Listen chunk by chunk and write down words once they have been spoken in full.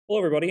Hello,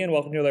 everybody, and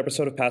welcome to another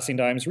episode of Passing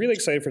Dimes. Really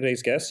excited for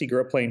today's guest. He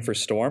grew up playing for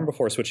Storm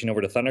before switching over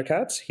to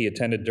Thundercats. He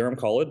attended Durham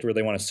College, where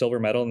they won a silver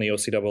medal in the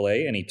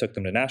OCAA, and he took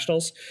them to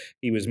nationals.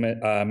 He was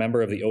a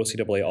member of the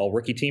OCAA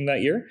All-Rookie team that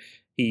year.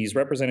 He's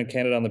represented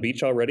Canada on the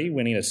beach already,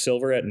 winning a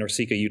silver at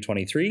Norcecas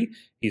U23.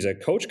 He's a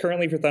coach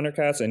currently for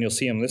Thundercats, and you'll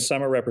see him this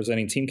summer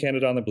representing Team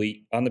Canada on the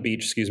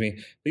beach.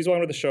 Please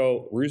welcome to the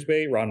show,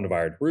 Rouzbeh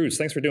Rahnavard. Rouz,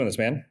 thanks for doing this,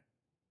 man.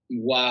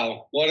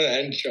 Wow, what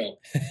an intro.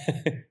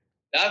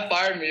 That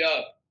fired me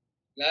up.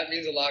 That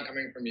means a lot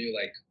coming from you.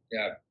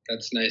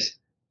 That's nice.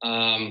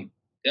 I'm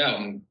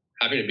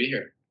happy to be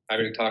here.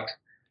 Happy to talk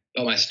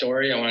about my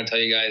story. I want to tell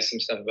you guys some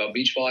stuff about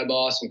beach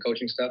volleyball, some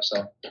coaching stuff.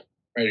 So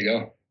ready to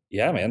go.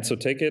 Yeah, man. So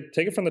take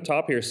it from the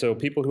top here. So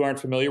people who aren't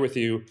familiar with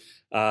you,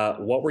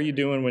 what were you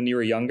doing when you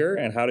were younger,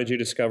 and how did you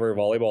discover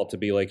volleyball to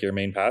be like your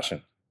main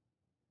passion?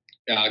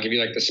 Yeah, I'll give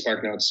you the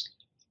spark notes.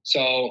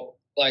 So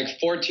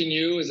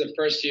 14U was the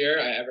first year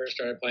I ever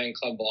started playing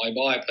club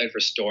volleyball. I played for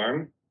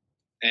Storm,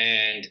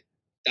 and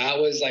that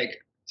was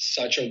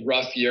such a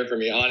rough year for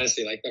me,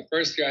 honestly. The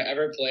first year I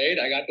ever played,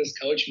 I got this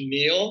coach,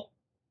 Neil.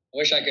 I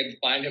wish I could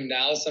find him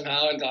now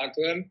somehow and talk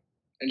to him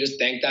and just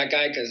thank that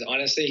guy, because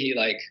honestly,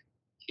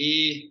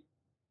 he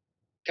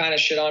kind of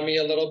shit on me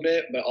a little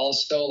bit, but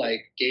also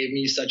gave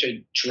me such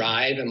a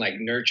drive and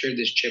nurtured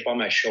this chip on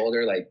my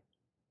shoulder.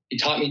 He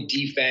taught me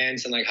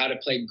defense and how to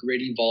play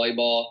gritty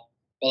volleyball.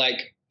 But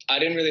I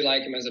didn't really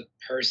like him as a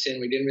person.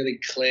 We didn't really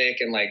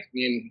click, and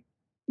we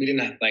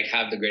didn't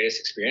have the greatest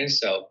experience.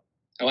 So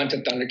I went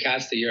to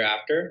Thundercats the year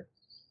after,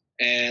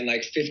 and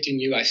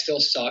 15U, I still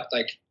sucked.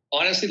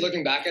 Honestly,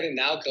 looking back at it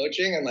now,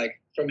 coaching and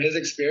from his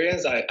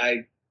experience,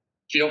 I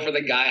feel for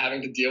the guy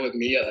having to deal with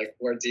me at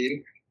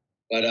 14.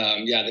 But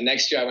the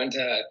next year I went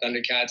to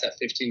Thundercats at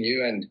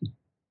 15U, and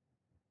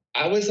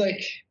I was I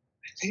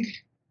think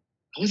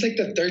I was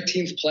the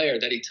 13th player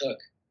that he took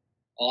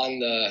on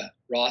the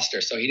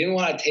roster. So he didn't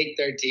want to take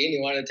 13, he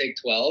wanted to take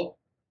 12.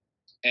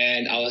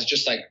 And I was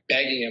just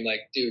begging him,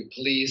 dude,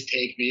 please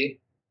take me.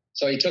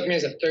 So he took me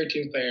as a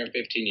 13th player in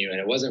 15U, and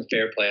it wasn't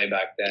fair play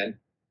back then,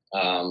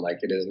 like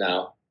it is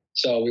now.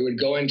 So we would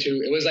go into,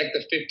 it was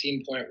the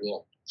 15-point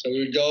rule. So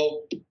we would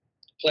go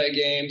play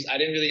games. I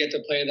didn't really get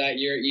to play that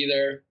year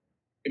either.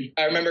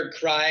 I remember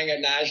crying at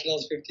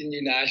nationals,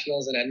 15U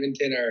nationals in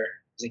Edmonton, or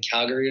was it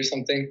Calgary or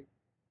something?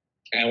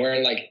 And we're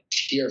in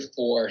tier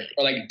 4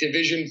 or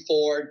division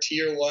 4,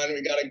 tier 1.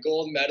 We got a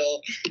gold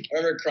medal. I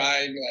remember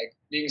crying,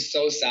 being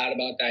so sad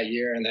about that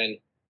year. And then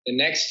the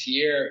next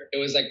year, it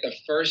was the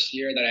first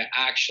year that I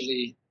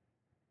actually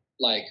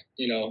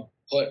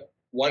put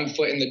one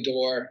foot in the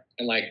door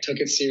and took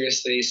it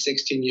seriously.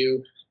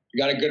 16U, we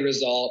got a good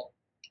result.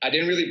 I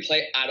didn't really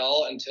play at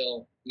all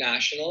until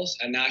nationals.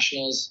 At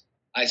nationals,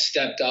 I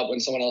stepped up when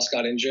someone else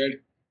got injured.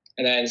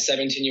 And then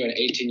 17U and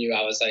 18U,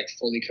 I was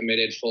fully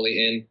committed, fully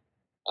in.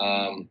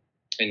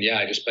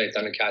 I just played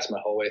Thundercats my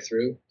whole way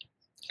through.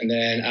 And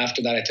then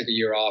after that, I took a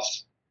year off.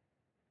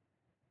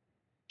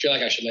 I feel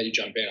I should let you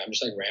jump in. I'm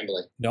just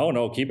rambling.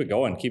 No, keep it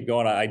going. Keep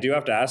going. I do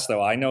have to ask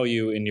though, I know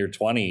you in your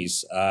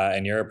 20s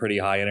and you're a pretty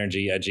high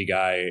energy, edgy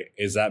guy.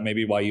 Is that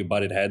maybe why you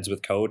butted heads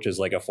with coach as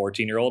a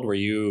 14-year-old? Were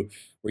you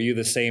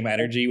the same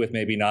energy with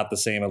maybe not the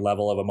same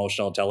level of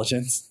emotional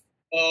intelligence?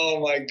 Oh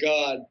my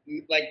God.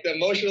 The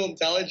emotional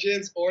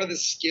intelligence or the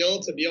skill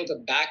to be able to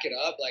back it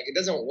up. It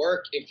doesn't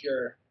work if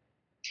you're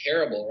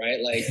terrible, right?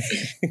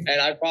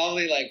 And I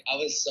probably I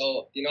was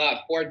so, at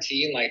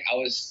 14,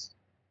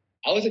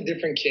 I was a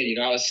different kid,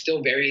 I was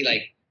still very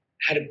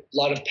had a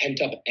lot of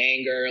pent up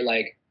anger, a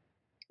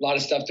lot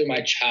of stuff through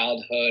my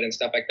childhood and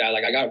stuff like that.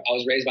 I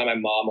was raised by my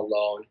mom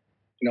alone,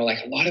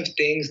 a lot of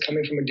things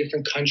coming from a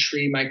different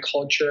country, my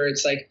culture.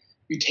 It's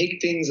you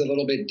take things a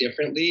little bit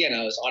differently. And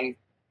I was on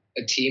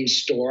a team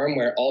Storm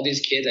where all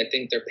these kids, I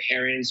think their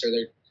parents or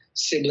their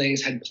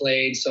siblings had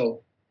played.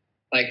 So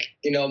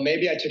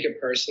maybe I took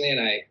it personally and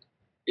I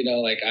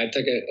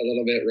took it a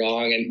little bit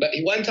wrong. But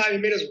one time he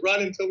made us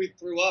run until we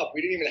threw up.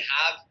 We didn't even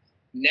have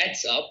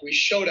nets up. We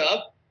showed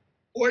up,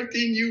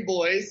 14U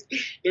boys.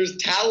 There's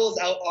towels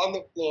out on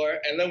the floor,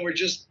 and then we're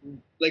just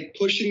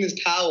pushing this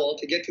towel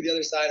to get to the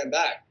other side and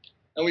back.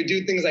 And we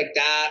do things like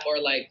that, or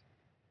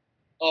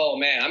oh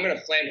man, I'm gonna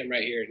flame him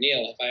right here,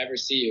 Neil. If I ever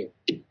see you,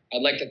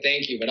 I'd like to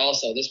thank you, but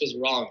also this was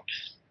wrong.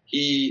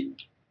 He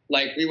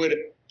we would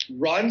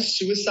run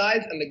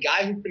suicides, and the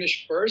guy who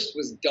finished first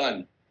was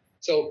done.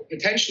 So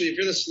potentially, if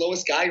you're the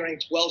slowest guy, you're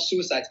running 12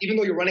 suicides, even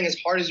though you're running as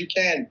hard as you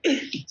can.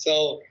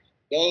 So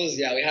those,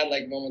 we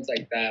had moments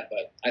like that,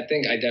 but I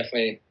think I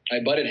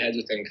butted heads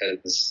with him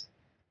because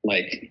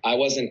I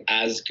wasn't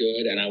as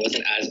good and I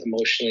wasn't as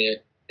emotionally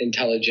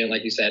intelligent,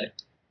 like you said.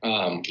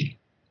 I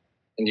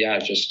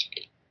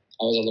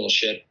was a little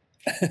shit.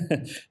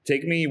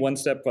 Take me one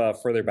step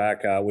further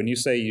back. When you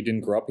say you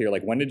didn't grow up here,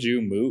 when did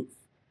you move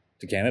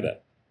to Canada?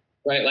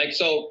 Right.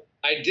 So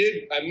I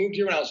moved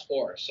here when I was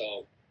 4.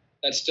 So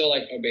that's still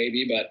a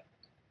baby, but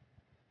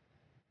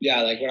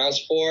yeah, when I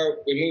was 4,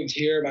 we moved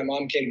here. My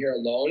mom came here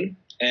alone,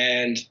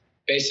 and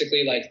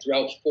basically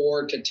throughout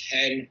 4 to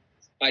 10,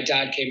 my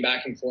dad came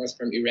back and forth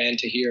from Iran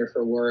to here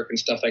for work and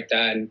stuff like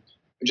that. And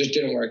It just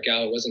didn't work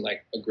out. It wasn't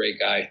like a great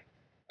guy.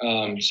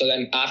 So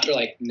then after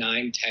like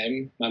 9,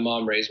 10, my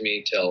mom raised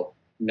me till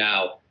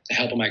now to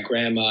help my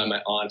grandma and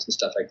my aunts and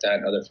stuff like that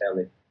and other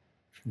family.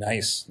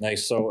 Nice.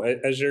 So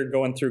as you're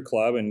going through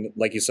club, and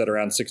like you said,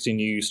 around 16,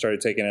 you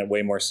started taking it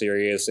way more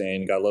serious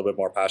and got a little bit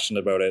more passionate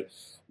about it.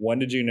 When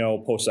did you know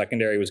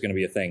post-secondary was going to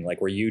be a thing? Like,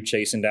 were you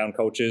chasing down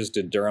coaches?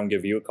 Did Durham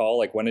give you a call?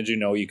 Like, when did you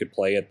know you could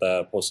play at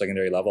the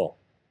post-secondary level?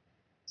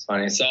 It's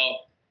funny. So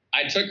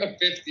I took a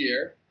 5th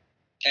year,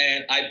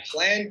 and I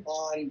planned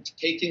on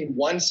taking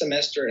 1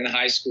 semester in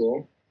high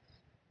school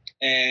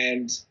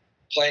and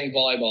playing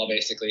volleyball,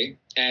 basically.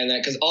 And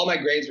because all my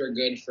grades were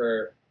good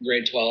for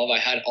grade 12, I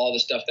had all the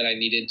stuff that I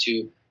needed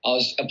to. I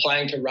was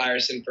applying to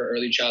Ryerson for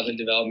early childhood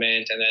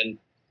development, and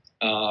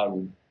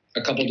then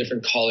a couple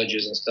different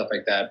colleges and stuff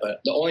like that. But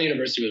the only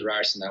university was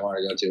Ryerson I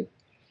wanted to go to.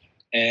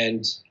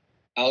 And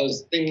I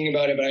was thinking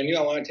about it, but I knew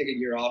I wanted to take a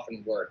year off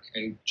and work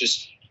and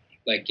just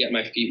like get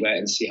my feet wet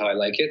and see how I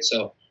like it.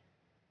 So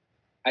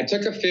I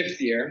took a 5th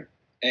year,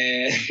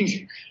 and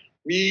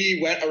we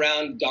went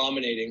around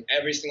dominating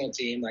every single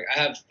team. Like, I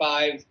have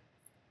 5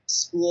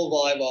 school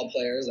volleyball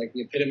players, like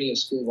the epitome of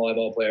school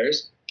volleyball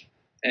players.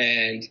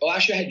 And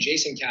actually I had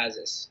Jason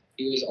Kazis.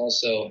 He was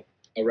also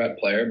a rep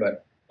player,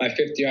 but my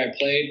 5th year I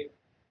played.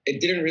 It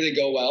didn't really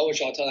go well,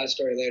 which I'll tell that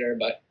story later.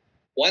 But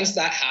once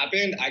that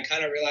happened, I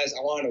kind of realized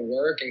I wanted to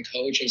work and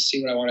coach and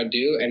see what I want to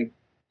do. And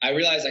I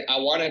realized like I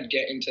want to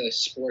get into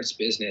sports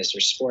business or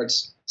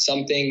sports,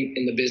 something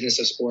in the business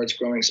of sports,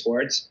 growing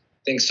sports.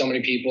 I think so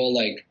many people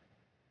like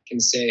can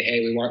say,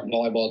 hey, we want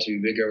volleyball to be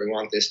bigger. We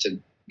want this to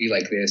be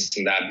like this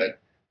and that. But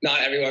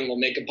not everyone will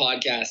make a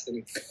podcast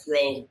and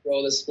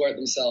grow the sport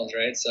themselves,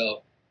 right?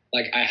 So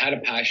like I had a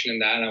passion in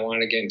that, and I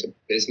wanted to get into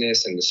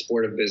business and the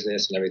sport of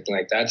business and everything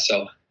like that.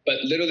 So, but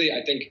literally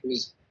I think it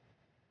was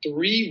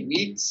 3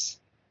 weeks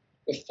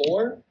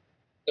before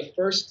the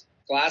first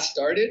class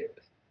started,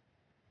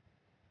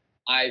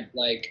 I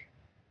like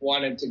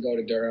wanted to go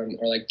to Durham,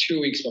 or like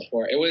 2 weeks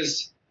before. It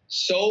was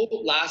so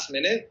last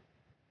minute.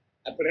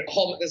 I put it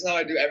all, this is how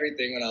I do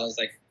everything when I was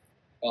like,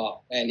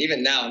 oh, and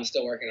even now I'm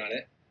still working on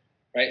it.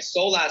 Right,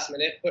 so last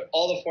minute, put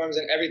all the forms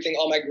in, everything,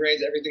 all my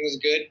grades, everything was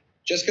good.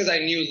 Just because I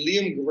knew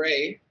Liam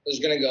Gray was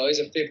going to go. He's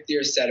a 5th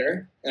year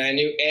setter. And I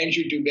knew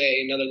Andrew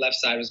Dubé, another left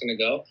side, was going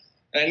to go.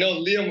 And I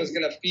know Liam was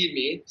going to feed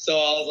me. So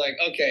I was like,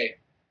 okay,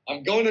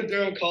 I'm going to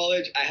Durham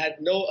College. I had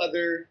no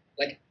other,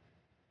 like,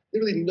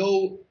 literally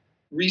no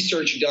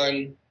research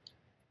done.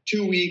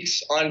 2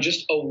 weeks on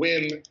just a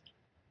whim.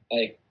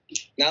 Like,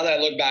 now that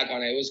I look back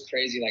on it, it was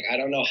crazy. Like, I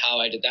don't know how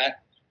I did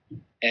that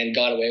and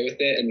got away with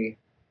it. And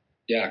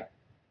yeah.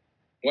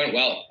 Went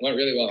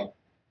really well.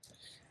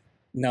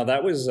 Now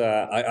that was,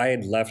 I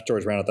had left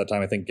George Brown at that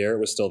time. I think Garrett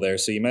was still there.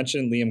 So you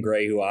mentioned Liam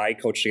Gray, who I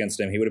coached against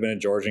him. He would have been a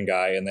Georgian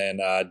guy. And then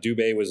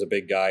Dubé was a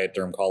big guy at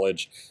Durham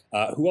College.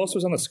 Who else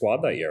was on the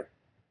squad that year?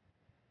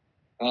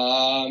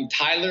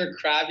 Tyler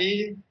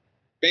Krabby,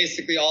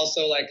 basically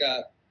also like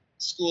a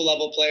school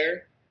level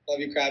player.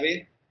 Love you,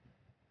 Krabby.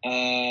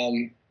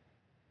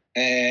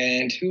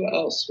 And who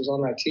else was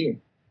on that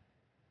team?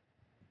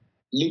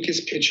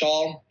 Lucas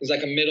Pichal was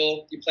like a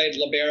middle. He played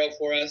libero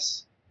for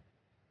us.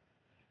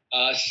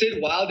 Sid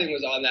Wilding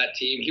was on that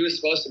team. He was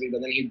supposed to be, but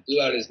then he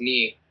blew out his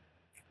knee.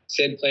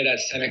 Sid played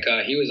at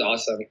Seneca. He was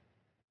awesome.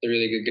 A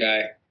really good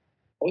guy.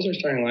 What was our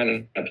starting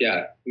lineup?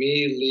 Yeah,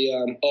 me,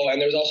 Liam. Oh,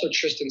 and there was also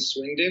Tristan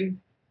Swindon.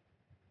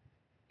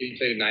 He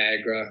played at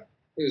Niagara.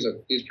 He was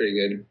pretty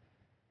good.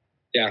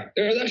 Yeah,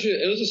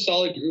 it was a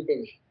solid group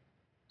of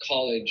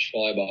college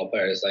volleyball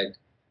players. Like,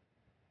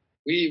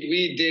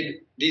 we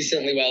did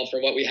decently well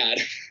for what we had.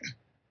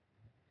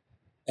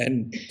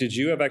 And did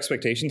you have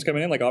expectations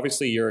coming in? Like,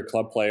 obviously you're a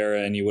club player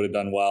and you would have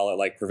done well at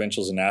like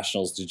provincials and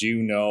nationals. Did you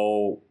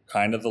know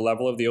kind of the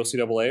level of the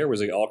OCAA, or was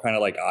it all kind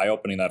of like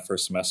eye-opening that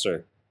first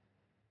semester?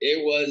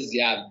 It was,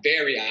 yeah,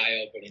 very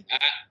eye-opening.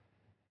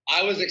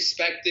 I was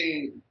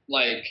expecting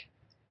like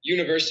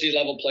university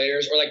level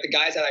players, or like the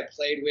guys that I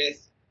played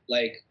with,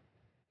 like,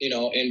 you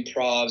know, in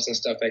provs and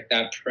stuff like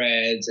that,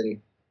 Preds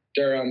and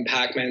Durham,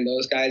 Pac-Man,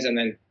 those guys. And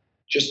then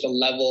just the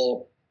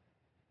level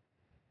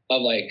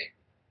of like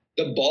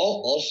the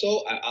ball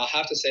also, I'll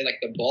have to say, like,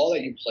 the ball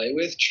that you play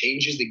with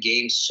changes the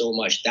game so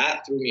much.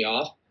 That threw me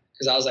off,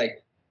 because I was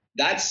like,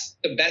 that's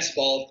the best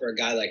ball for a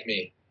guy like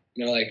me.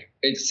 You know, like,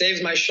 it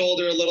saves my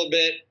shoulder a little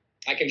bit.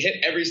 I can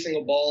hit every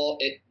single ball.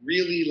 It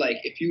really, like,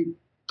 if you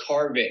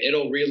carve it,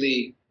 it'll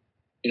really,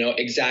 you know,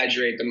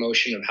 exaggerate the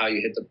motion of how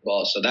you hit the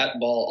ball. So that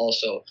ball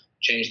also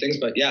changed things.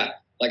 But yeah,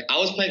 like, I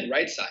was playing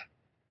right side.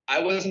 I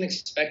wasn't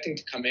expecting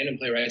to come in and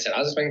play right side. I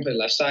was expecting to play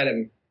left side,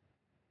 and I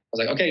was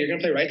like, okay, you're going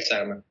to play right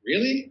side. I'm like,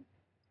 really?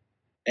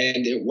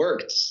 And it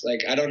worked. Like,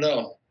 I don't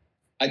know.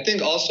 I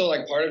think also,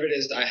 like, part of it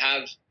is I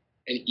have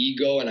an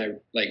ego, and I,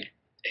 like,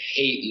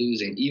 hate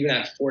losing. Even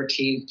at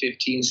 14,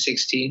 15,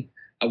 16,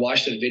 I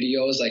watch the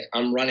videos. Like,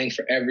 I'm running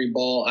for every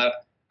ball. I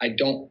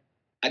think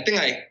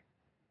I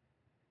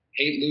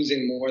hate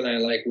losing more than I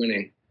like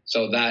winning.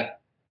 So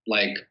that,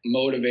 like,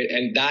 motivate.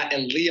 And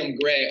Liam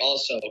Gray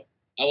also,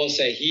 I will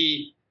say,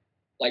 he,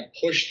 like,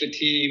 pushed the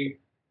team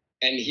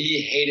and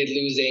he hated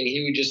losing.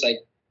 He would just like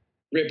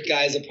rip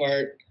guys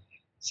apart.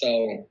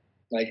 So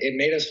like it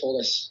made us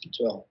hold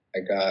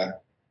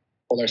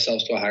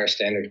ourselves to a higher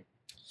standard.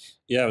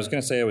 Yeah, I was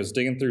going to say, I was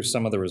digging through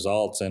some of the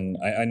results, and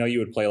I know you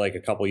would play like a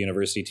couple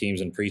university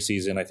teams in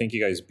preseason. I think you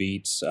guys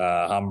beat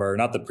Humber.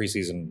 Not that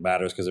preseason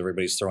matters because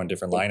everybody's throwing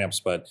different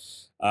lineups, but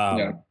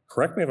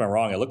correct me if I'm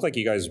wrong. It looked like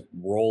you guys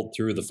rolled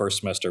through the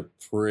first semester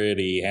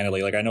pretty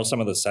handily. Like I know some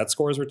of the set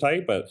scores were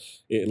tight, but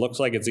it looks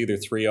like it's either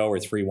 3-0 or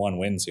 3-1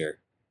 wins here.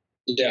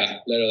 Yeah,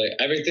 literally.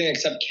 Everything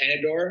except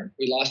Canadore.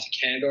 We lost to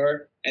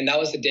Canadore, and that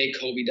was the day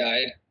Kobe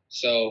died.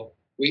 So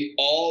we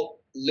all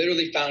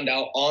literally found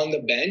out on the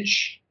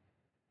bench,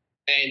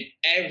 and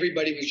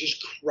everybody was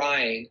just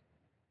crying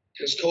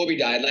because Kobe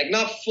died. Like,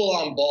 not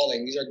full-on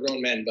bawling. These are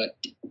grown men, but,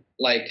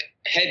 like,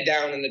 head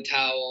down in the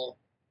towel.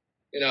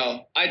 You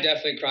know, I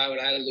definitely cried when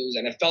I had to lose,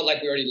 and it felt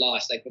like we already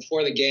lost. Like,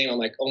 before the game, I'm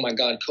like, oh, my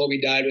God,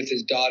 Kobe died with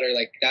his daughter.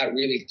 Like, that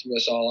really threw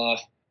us all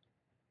off.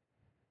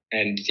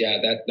 And, yeah,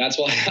 that's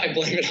why I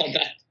blame it on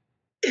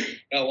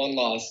that one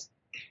loss.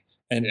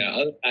 And yeah,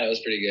 other than that, it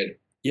was pretty good.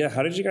 Yeah,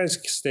 how did you guys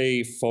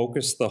stay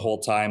focused the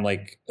whole time?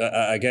 Like,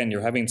 again,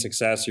 you're having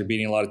success. You're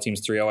beating a lot of teams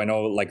 3-0. I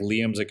know, like,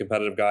 Liam's a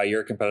competitive guy.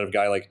 You're a competitive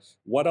guy. Like,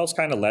 what else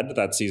kind of led to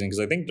that season? Because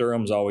I think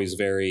Durham's always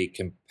very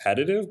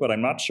competitive, but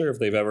I'm not sure if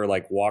they've ever,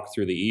 like, walked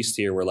through the East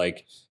here where,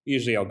 like,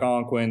 usually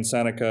Algonquin,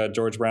 Seneca,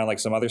 George Brown, like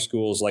some other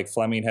schools, like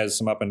Fleming has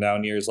some up and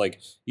down years.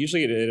 Like,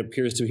 usually it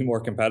appears to be more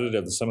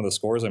competitive than some of the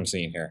scores I'm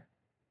seeing here.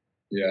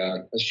 Yeah,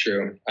 that's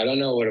true. I don't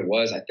know what it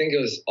was. I think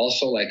it was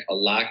also, like, a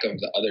lack of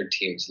the other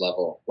team's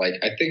level. Like,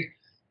 I think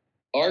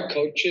our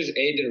coaches,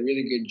 did a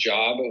really good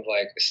job of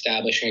like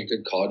establishing a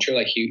good culture.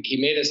 Like he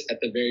made us at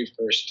the very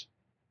first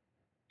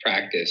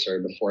practice or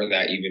before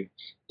that even.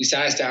 He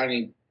sat us down and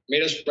he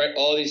made us write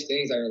all these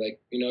things that are like,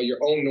 you know, your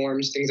own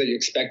norms, things that you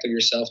expect of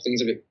yourself,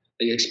 that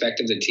you expect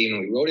of the team.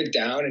 And we wrote it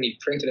down and he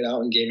printed it out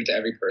and gave it to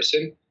every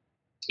person.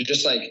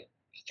 Just like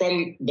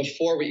from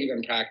before we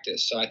even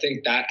practiced. So I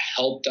think that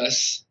helped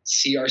us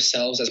see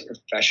ourselves as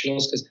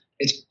professionals because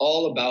it's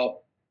all about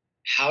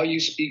how you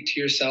speak to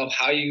yourself,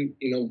 how you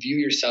view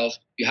yourself.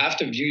 You have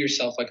to view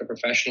yourself like a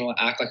professional,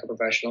 act like a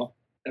professional.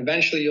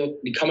 Eventually you'll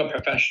become a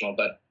professional,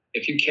 but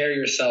if you carry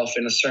yourself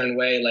in a certain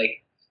way,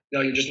 like,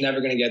 you're just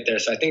never going to get there.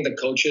 So I think the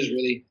coaches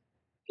really,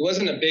 he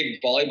wasn't a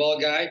big volleyball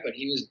guy, but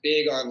he was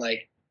big on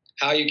like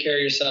how you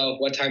carry yourself,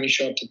 what time you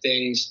show up to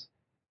things,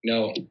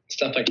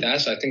 stuff like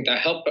that. So I think that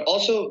helped, but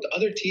also the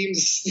other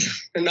teams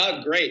are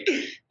not great.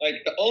 Like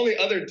the only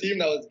other team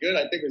that was good,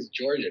 I think, was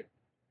Georgian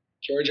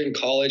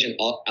College and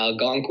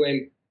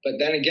Algonquin. But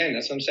then again,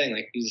 that's what I'm saying.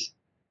 Like these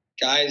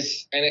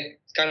guys, and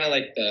it's kind of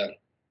like the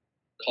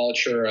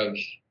culture of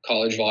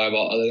college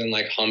volleyball, other than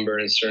like Humber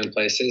and certain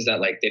places,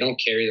 that like they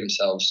don't carry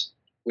themselves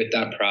with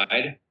that pride.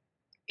 I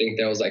think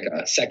that was like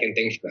a second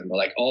thing for them. But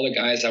like all the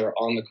guys that were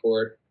on the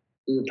court,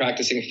 we were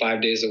practicing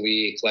 5 days a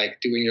week, like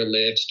doing your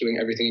lifts, doing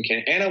everything you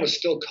can. And I was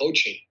still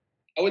coaching.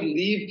 I would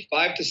leave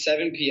 5 to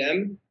 7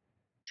 p.m.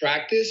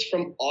 practice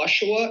from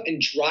Oshawa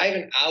and drive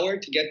an hour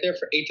to get there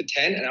for 8 to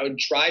 10. And I would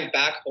drive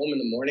back home in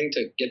the morning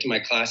to get to my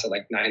class at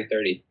like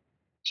 9:30.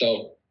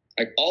 So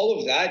like all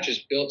of that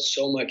just built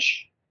so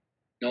much,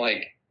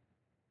 like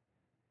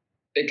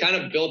it kind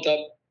of built up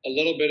a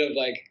little bit of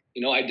like,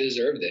 I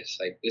deserve this.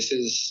 Like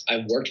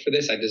I've worked for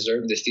this. I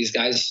deserve this. These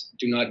guys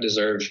do not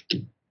deserve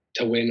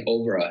to win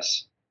over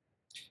us.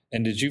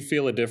 And did you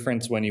feel a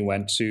difference when you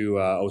went to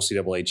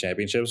OCAA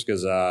championships?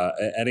 Because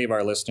any of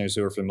our listeners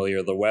who are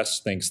familiar, the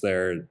West thinks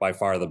they're by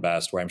far the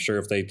best. Where I'm sure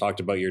if they talked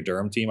about your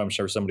Durham team, I'm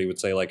sure somebody would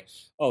say like,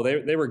 oh,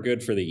 they were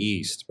good for the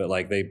East. But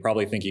like they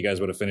probably think you guys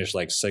would have finished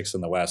like 6th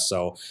in the West.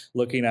 So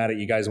looking at it,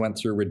 you guys went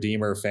through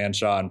Redeemer,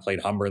 Fanshawe, and played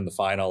Humber in the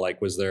final.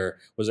 Like was there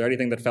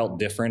anything that felt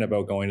different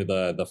about going to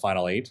the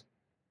Final 8?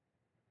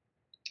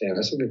 Yeah,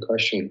 that's a good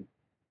question.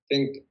 I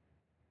think,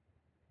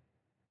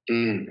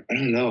 I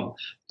don't know.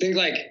 I think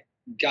like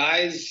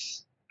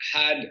guys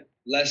had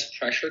less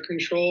pressure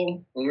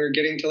control when we were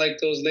getting to like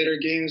those later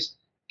games.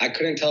 I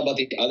couldn't tell about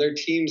the other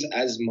teams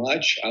as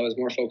much. I was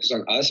more focused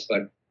on us,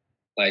 but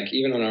like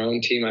even on our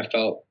own team, I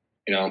felt,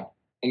 when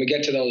we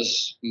get to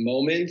those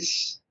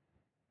moments,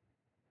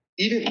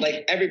 even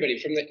like everybody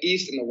from the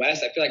East and the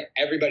West, I feel like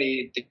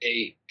everybody,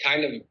 they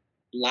kind of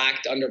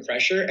lacked under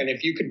pressure. And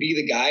if you could be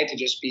the guy to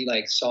just be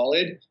like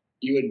solid,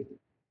 you would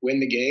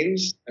win the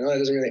games. I know that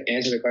doesn't really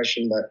answer the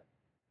question, but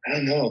I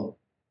don't know.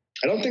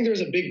 I don't think there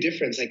was a big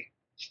difference. Like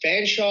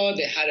Fanshawe,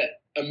 they had an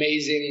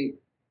amazing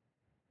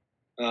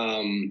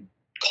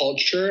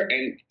culture,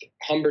 and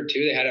Humber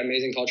too. They had an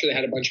amazing culture. They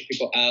had a bunch of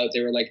people out.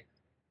 They were like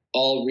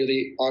all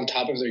really on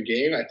top of their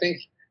game. I think,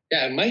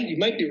 yeah, you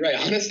might be right.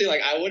 Honestly,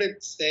 like I would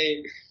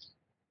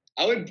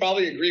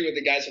probably agree with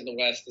the guys from the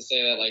West to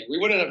say that like we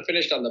wouldn't have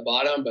finished on the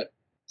bottom, but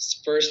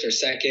first or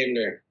second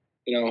or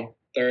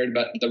third.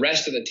 But the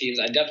rest of the teams,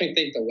 I definitely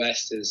think the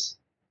West is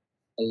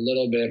a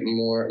little bit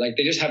more like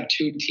they just have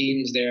 2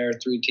 teams there,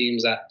 3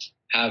 teams that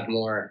have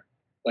more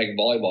like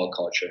volleyball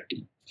culture.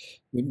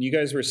 When you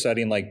guys were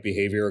setting like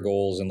behavioral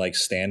goals and like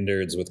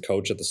standards with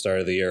coach at the start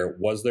of the year,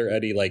 was there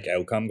any like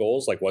outcome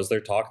goals? Like, was there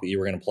talk that you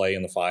were going to play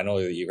in the final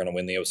or that you're going to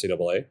win the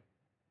OCAA?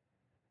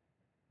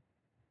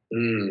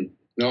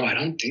 No, I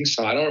don't think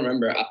so. I don't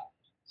remember.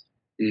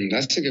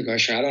 That's a good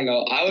question. I don't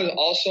know. I was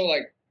also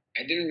like,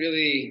 I didn't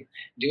really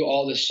do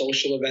all the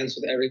social events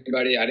with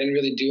everybody. I didn't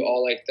really do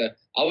all like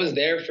I was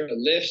there for the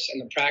lifts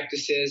and the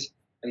practices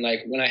and like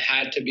when I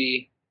had to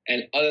be.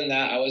 And other than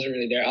that, I wasn't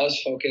really there. I was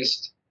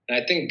focused.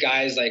 And I think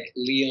guys like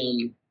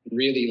Liam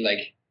really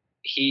like,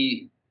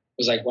 he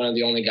was like one of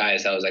the only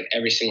guys that was like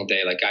every single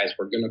day, like, guys,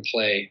 we're going to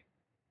play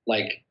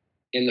like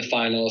in the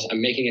finals.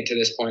 I'm making it to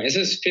this point. It's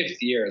his 5th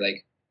year.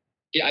 Like,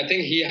 yeah, I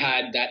think he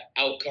had that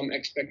outcome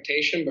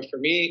expectation. But for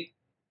me,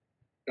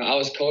 I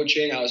was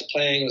coaching, I was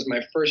playing, it was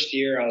my first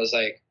year. I was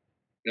like,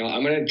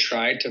 I'm going to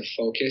try to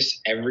focus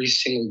every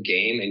single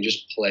game and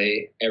just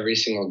play every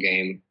single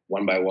game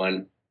one by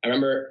one. I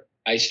remember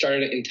I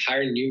started an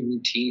entire new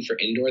routine for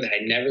indoor that I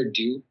never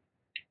do.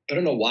 I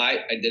don't know why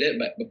I did it,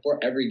 but before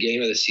every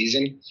game of the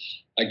season,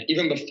 like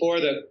even before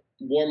the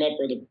warm up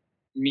or the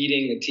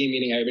meeting, the team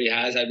meeting everybody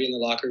has, I'd be in the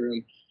locker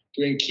room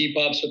doing keep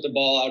ups with the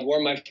ball. I'd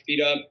warm my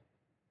feet up.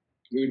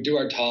 We would do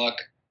our talk.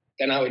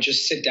 Then I would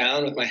just sit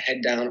down with my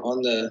head down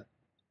on the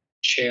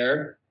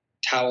chair,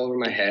 towel over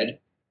my head,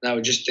 and I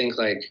would just think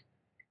like,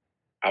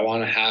 I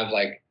want to have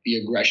like the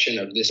aggression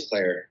of this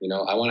player.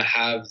 I want to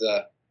have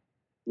the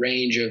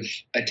range of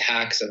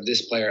attacks of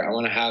this player. I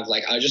want to have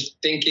like, I was just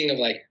thinking of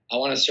like, I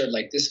want to serve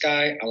like this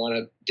guy. I want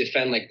to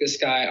defend like this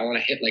guy. I want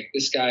to hit like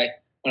this guy.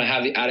 I want to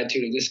have the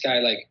attitude of this guy.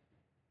 Like,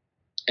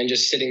 and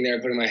just sitting there,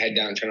 putting my head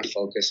down, trying to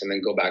focus and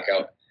then go back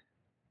out.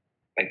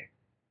 Like,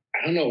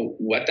 I don't know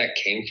what that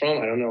came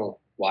from. I don't know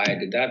why I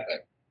did that,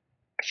 but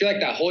I feel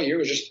like that whole year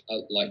was just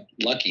like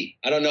lucky.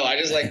 I don't know. I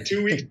just like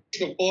 2 weeks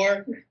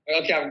before,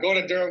 okay, I'm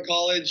going to Durham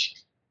College.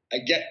 I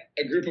get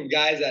a group of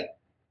guys that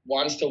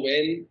wants to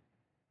win.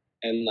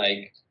 And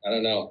like, I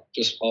don't know,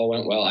 just all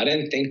went well. I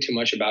didn't think too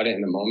much about it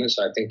in the moment.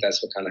 So I think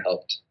that's what kind of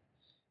helped.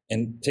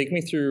 And take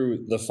me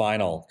through the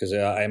final, because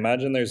I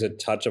imagine there's a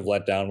touch of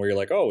letdown where you're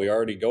like, oh, we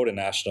already go to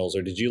nationals,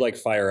 or did you like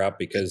fire up?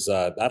 Because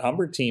that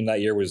Humber team that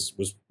year was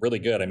really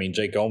good. I mean,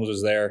 Jake Gomes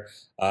was there.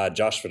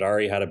 Josh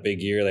Fidari had a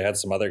big year. They had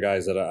some other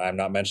guys that I'm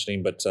not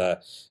mentioning, but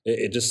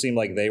it just seemed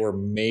like they were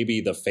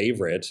maybe the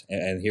favorite.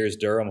 And here's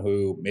Durham,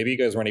 who maybe you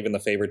guys weren't even the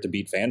favorite to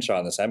beat Fanshawe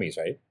in the semis,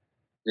 right?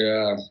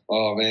 Yeah.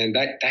 Oh man,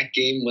 that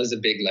game was a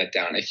big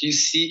letdown. If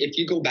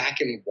you go back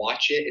and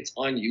watch it, it's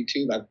on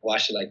YouTube. I've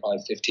watched it like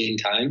probably 15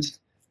 times.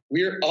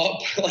 We're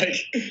up like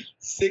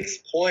 6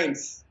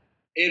 points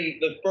in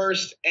the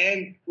first,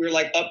 and we're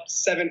like up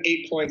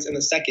 7-8 points in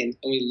the second,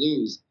 and we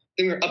lose.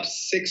 Then we were up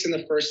 6 in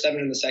the first, 7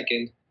 in the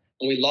second,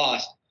 and we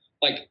lost.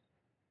 Like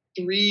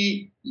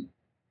three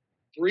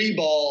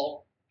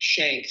ball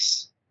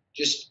shanks,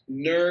 just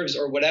nerves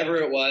or whatever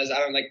it was. I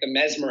don't like the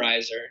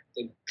mesmerizer,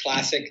 the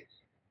classic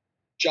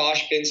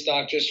Josh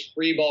Finstock, just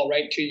free ball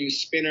right to you,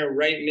 spinner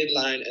right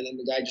midline, and then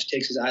the guy just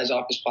takes his eyes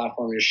off his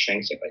platform and just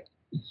shanks it.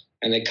 Like,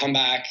 and they come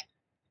back.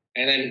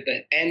 And then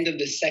the end of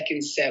the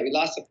second set, we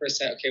lost the first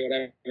set, okay,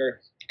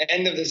 whatever.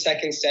 End of the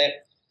second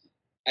set,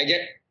 I get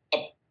a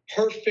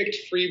perfect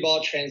free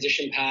ball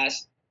transition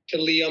pass to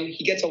Liam.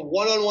 He gets a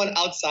one-on-one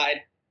outside.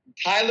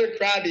 Tyler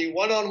Krabby,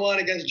 one-on-one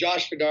against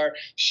Josh Fidar,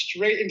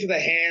 straight into the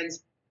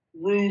hands,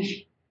 roof.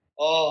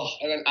 Oh,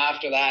 and then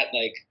after that,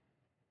 like,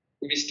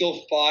 we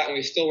still fought and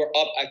we still were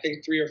up, I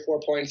think, 3 or 4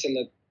 points in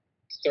the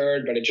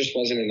third, but it just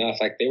wasn't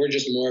enough. Like, they were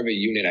just more of a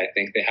unit, I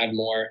think. They had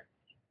more.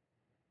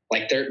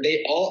 Like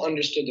they all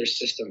understood their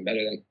system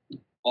better than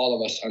all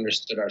of us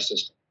understood our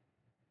system.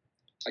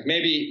 Like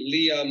maybe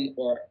Liam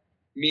or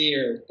me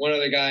or one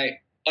other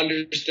guy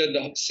understood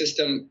the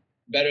system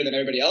better than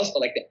everybody else, but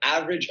like the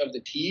average of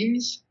the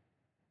teams,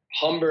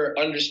 Humber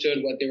understood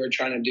what they were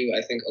trying to do,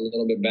 I think, a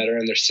little bit better,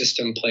 and their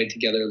system played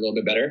together a little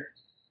bit better.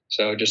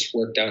 So it just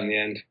worked out in the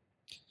end.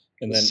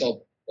 And then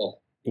so cool.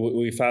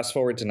 We fast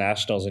forward to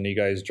nationals, and you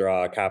guys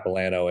draw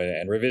Capilano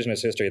and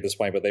revisionist history at this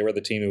point, but they were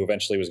the team who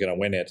eventually was going to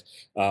win it.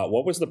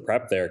 What was the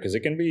prep there? Because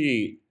it can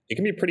be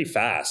pretty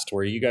fast,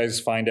 where you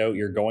guys find out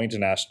you're going to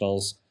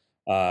nationals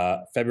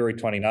February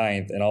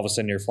 29th, and all of a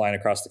sudden you're flying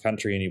across the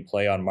country and you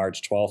play on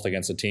March 12th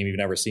against a team you've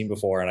never seen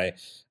before. And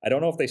I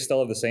don't know if they still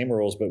have the same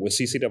rules, but with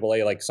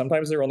CCAA, like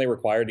sometimes they're only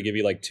required to give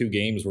you like 2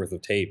 games worth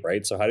of tape,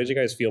 right? So how did you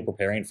guys feel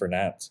preparing for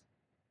Nats?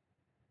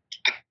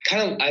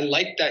 I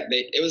liked that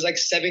it was like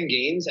 7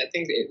 games. I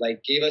think it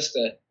like gave us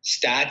the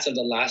stats of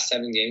the last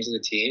 7 games of the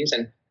teams.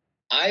 And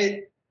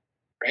I,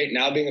 right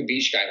now being a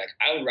beach guy, like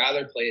I would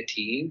rather play a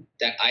team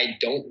that I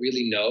don't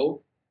really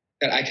know,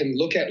 that I can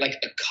look at like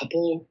a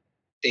couple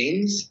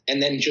things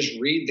and then just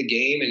read the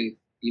game and,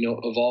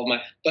 evolve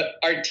but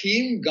our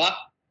team got,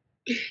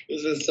 this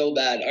is so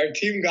bad. Our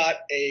team got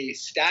a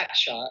stat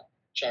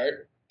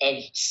chart of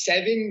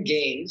 7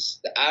 games,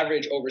 the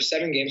average over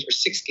 7 games or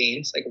 6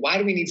 games. Like, why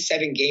do we need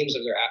 7 games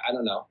of I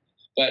don't know.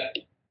 But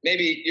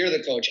maybe you're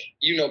the coach.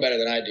 You know better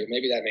than I do.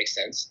 Maybe that makes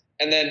sense.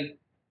 And then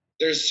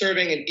there's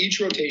serving in each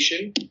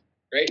rotation,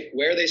 right?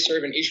 Where they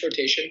serve in each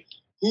rotation,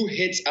 who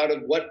hits out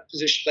of what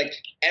position, like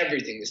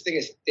everything. This thing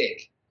is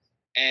thick.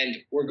 And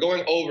we're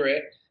going over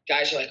it.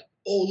 Guys are like,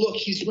 oh, look,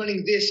 he's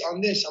running this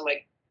on this. I'm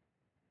like,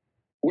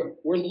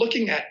 we're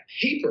looking at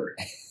paper.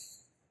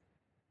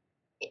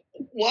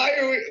 Why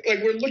are we,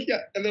 like, we're looking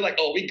at, and they're like,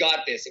 oh, we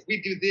got this. If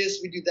we do this,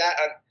 we do that.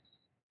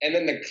 And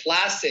then the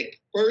classic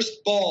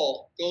first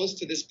ball goes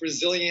to this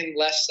Brazilian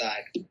left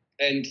side.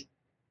 And,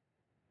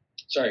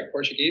 sorry,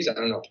 Portuguese? I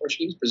don't know.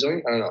 Portuguese?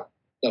 Brazilian? I don't know.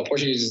 No,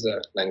 Portuguese is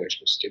the language.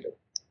 I'm stupid.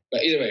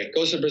 But either way, it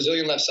goes to the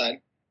Brazilian left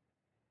side.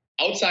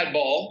 Outside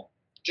ball,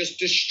 just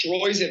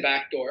destroys it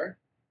backdoor.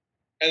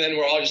 And then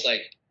we're all just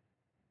like,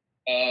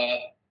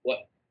 what?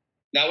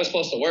 That was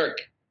supposed to work.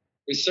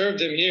 We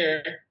served him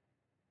here.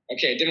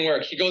 Okay, it didn't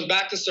work. He goes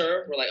back to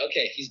serve. We're like,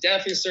 okay, he's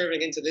definitely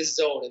serving into this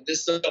zone and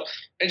this zone.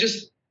 And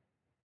just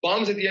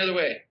bombs it the other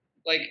way.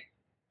 Like,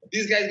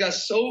 these guys got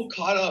so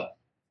caught up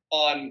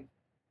on,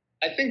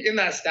 I think in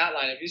that stat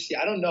line, if you see,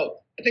 I don't know.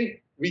 I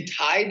think we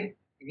tied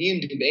me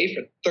and Dubé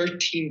for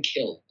 13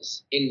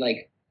 kills in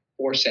like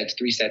 4 sets,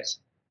 3 sets.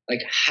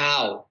 Like,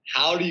 how?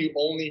 How do you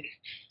only,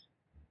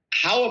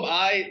 how am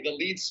I the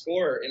lead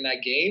scorer in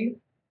that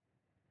game?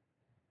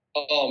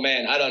 Oh,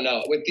 man, I don't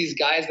know. With these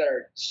guys that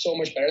are so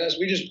much better than us,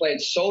 we just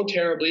played so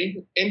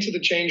terribly into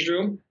the change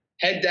room,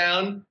 head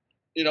down.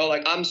 You know,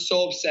 like, I'm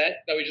so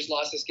upset that we just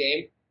lost this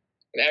game.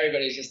 And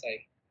everybody's just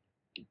like,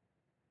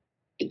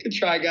 good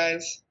try,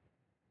 guys.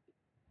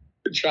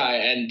 Good try.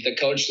 And the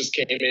coach just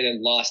came in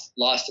and lost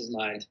his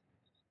mind.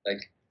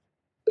 Like,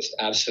 just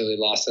absolutely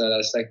lost it. I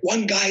was like,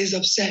 one guy is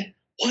upset.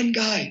 One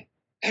guy.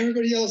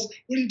 Everybody else,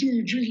 what are you doing?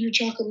 You're drinking your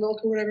chocolate milk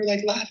or whatever,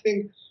 like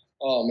laughing.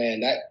 Oh, man,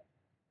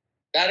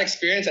 that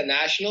experience at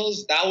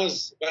Nationals, that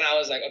was when I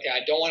was like, okay,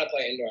 I don't want to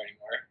play indoor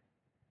anymore.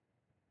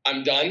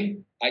 I'm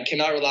done. I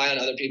cannot rely on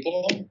other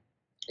people.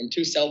 I'm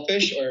too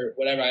selfish or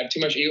whatever. I have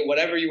too much ego,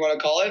 whatever you want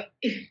to call it.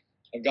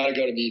 I've got to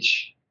go to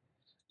beach.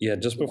 Yeah,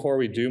 just before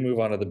we do move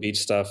on to the beach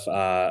stuff,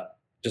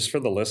 just for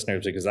the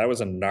listeners, because that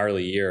was a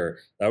gnarly year.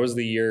 That was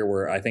the year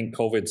where I think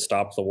COVID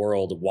stopped the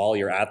world while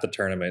you're at the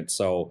tournament.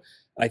 So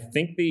I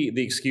think the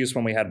excuse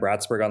when we had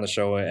Bratsburg on the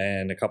show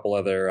and a couple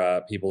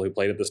other people who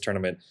played at this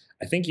tournament,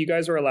 I think you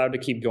guys were allowed to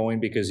keep going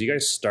because you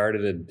guys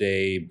started a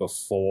day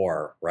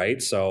before,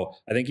 right? So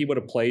I think you would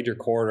have played your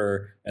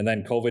quarter and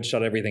then COVID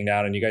shut everything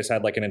down and you guys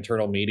had like an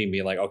internal meeting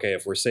being like, okay,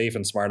 if we're safe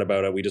and smart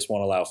about it, we just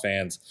won't allow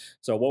fans.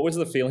 So what was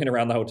the feeling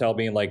around the hotel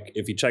being like,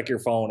 if you check your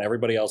phone,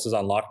 everybody else is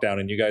on lockdown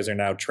and you guys are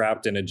now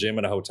trapped in a gym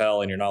in a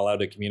hotel and you're not allowed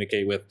to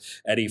communicate with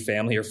any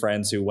family or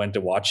friends who went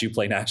to watch you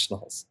play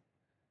nationals?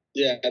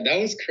 Yeah, that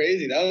was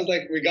crazy. That was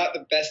like, we got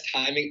the best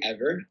timing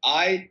ever.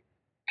 I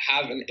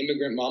have an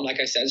immigrant mom, like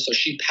I said, so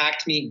she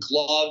packed me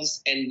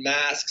gloves and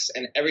masks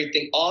and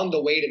everything on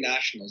the way to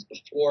nationals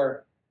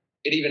before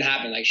it even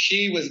happened. Like,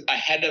 she was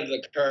ahead of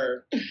the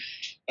curve.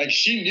 Like,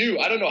 she knew.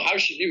 I don't know how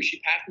she knew. She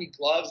packed me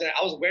gloves and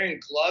I was wearing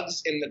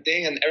gloves in the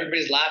thing and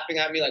everybody's laughing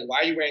at me like,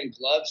 why are you wearing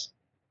gloves?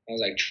 I was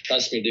like,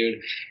 trust me,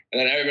 dude.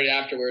 And then everybody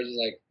afterwards was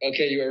like,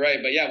 okay, you were right.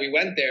 But yeah, we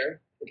went there.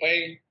 We're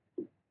playing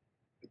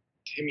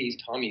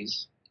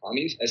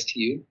Tommy's,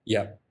 STU.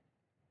 Yeah.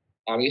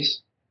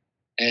 Tommy's.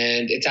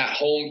 And it's at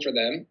home for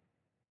them.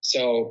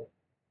 So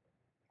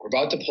we're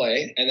about to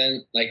play. And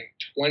then like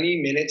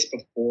 20 minutes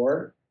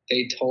before,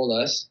 they told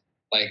us,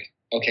 like,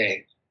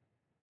 okay,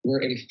 we're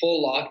in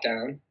full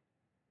lockdown.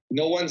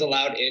 No one's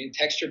allowed in.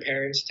 Text your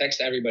parents,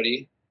 text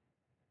everybody.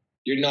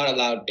 You're not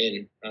allowed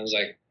in. I was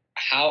like,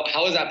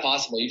 how is that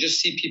possible? You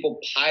just see people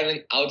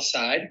piling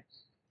outside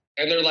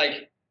and they're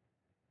like,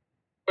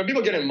 when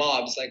people get in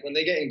mobs, like when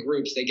they get in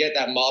groups, they get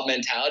that mob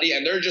mentality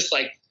and they're just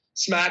like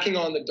smacking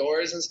on the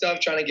doors and stuff,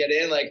 trying to get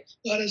in, like,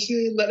 let us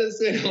in, let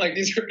us in. Like,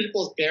 these are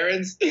people's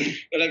parents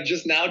that have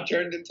just now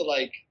turned into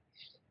like,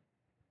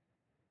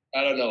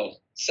 I don't know,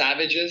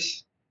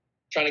 savages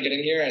trying to get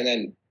in here. And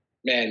then,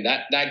 man,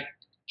 that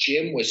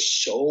gym was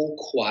so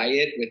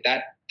quiet with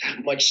that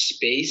much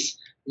space.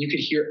 You could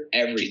hear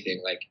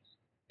everything. Like,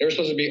 there were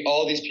supposed to be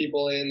all these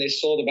people in. They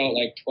sold about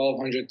like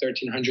 1,200,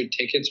 1,300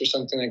 tickets or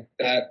something like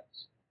that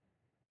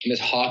in this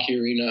hockey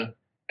arena,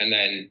 and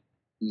then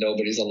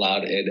nobody's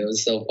allowed in. It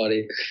was so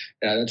funny.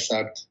 Yeah, that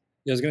sucked.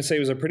 I was going to say it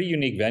was a pretty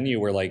unique venue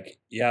where like,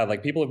 yeah,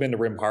 like people have been to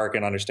Rim Park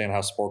and understand how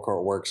sport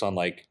court works on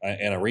like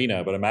an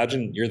arena, but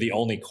imagine you're the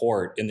only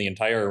court in the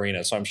entire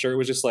arena. So I'm sure it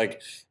was just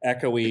like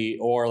echoey,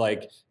 or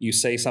like you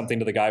say something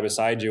to the guy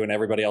beside you and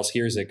everybody else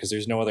hears it because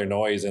there's no other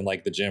noise in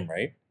like the gym,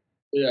 right?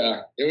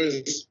 Yeah, it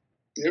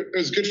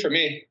was good for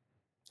me.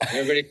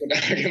 Everybody I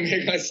can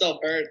make myself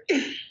heard.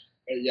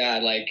 But yeah,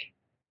 like,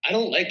 I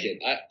don't like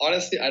it.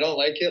 Honestly, I don't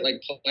like it. Like,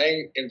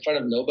 playing in front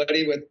of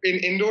nobody in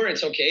indoor,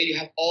 it's okay. You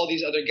have all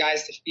these other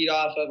guys to feed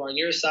off of on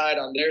your side,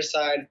 on their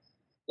side.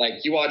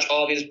 Like, you watch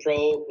all these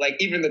like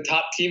even the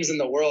top teams in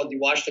the world, you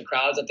watch the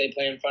crowds that they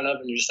play in front of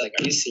and you're just like,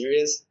 are you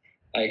serious?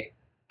 Like,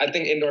 I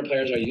think indoor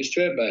players are used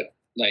to it, but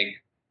like,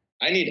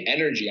 I need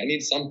energy. I need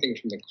something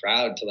from the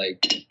crowd to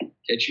like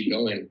get you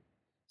going.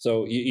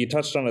 So you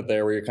touched on it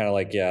there where you're kind of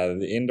like, yeah,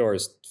 the indoor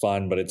is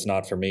fun, but it's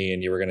not for me.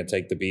 And you were going to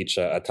take the beach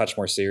a touch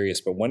more serious.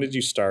 But when did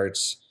you start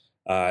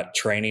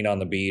training on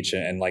the beach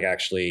and like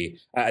actually,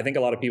 I think a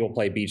lot of people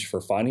play beach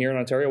for fun here in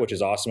Ontario, which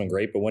is awesome and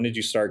great. But when did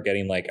you start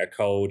getting like a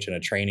coach and a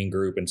training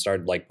group and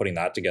started like putting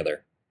that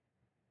together?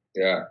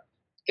 Yeah,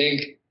 I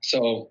think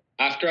so.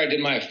 After I did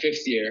my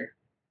 5th year,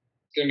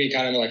 it's going to be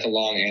kind of like a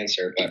long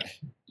answer, but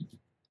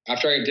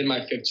after I did my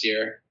 5th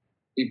year,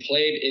 we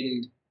played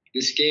in,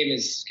 this game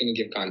is going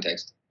to give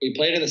context. We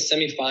played in the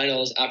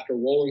semifinals after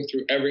rolling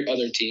through every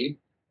other team,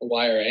 the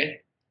YRA,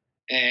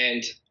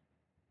 and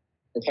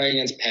we're playing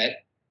against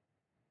Pet.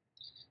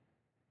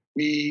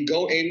 We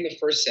go in the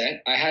first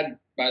set. By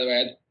the way, I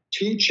had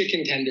 2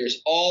 chicken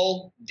tenders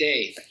all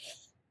day.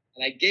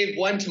 And I gave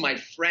one to my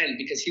friend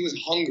because he was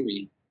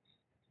hungry.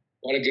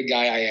 What a good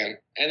guy I am.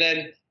 And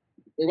then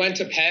we went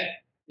to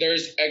Pet.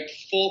 There's a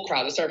full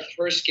crowd. This is our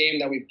first game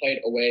that we played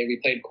away. We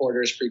played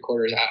quarters,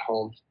 pre-quarters at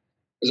home.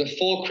 There's a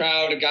full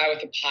crowd, a guy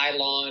with a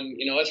pylon.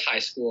 It's high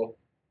school.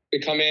 We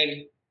come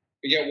in,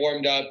 we get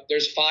warmed up.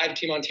 There's 5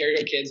 Team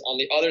Ontario kids on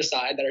the other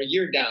side that are a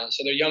year down,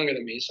 so they're younger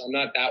than me, so I'm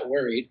not that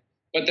worried.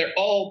 But they're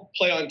all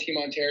play on Team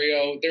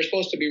Ontario. They're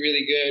supposed to be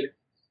really good.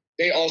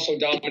 They also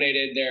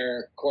dominated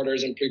their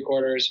quarters and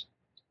pre-quarters.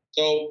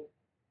 So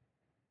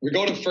we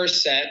go to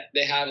first set.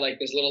 They have like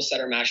this little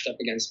setter matched up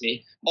against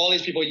me. All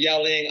these people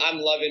yelling. I'm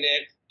loving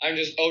it. I'm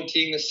just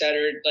OTing the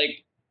setter.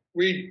 Like,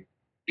 we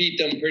beat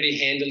them pretty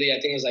handily. I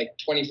think it was like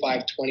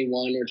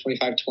 25-21 or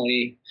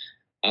 25-20.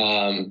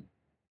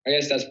 I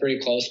guess that's pretty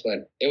close,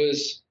 but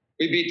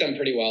we beat them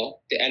pretty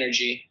well. The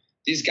energy.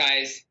 These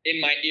guys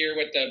in my ear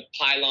with the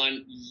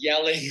pylon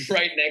yelling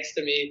right next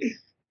to me.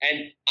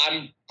 And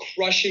I'm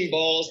crushing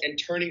balls and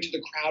turning to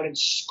the crowd and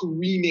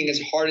screaming as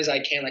hard as I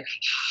can.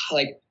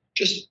 Like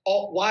just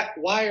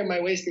why am I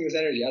wasting this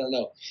energy? I don't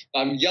know.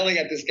 I'm yelling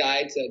at this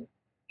guy to,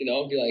 be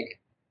like,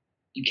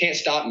 you can't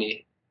stop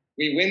me.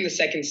 We win the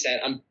second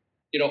set. I'm,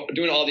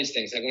 doing all these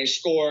things. Like when you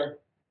score,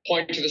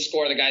 point to the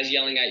score. The guy's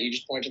yelling at you,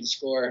 just point to the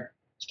score.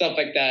 Stuff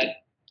like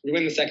that. We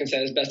win the second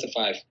set. It's best of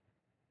 5.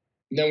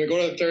 And then we go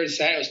to the third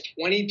set. It was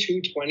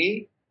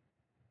 22-20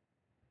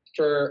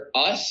 for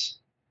us.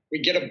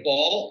 We get a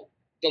ball.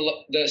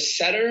 The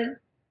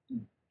setter,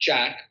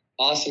 Jack,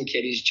 awesome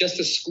kid. He's just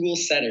a school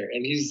setter,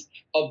 and he's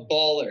a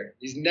baller.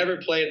 He's never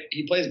played.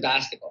 He plays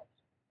basketball.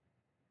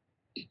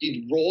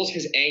 He rolls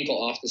his ankle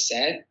off the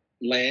set,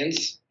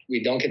 lands.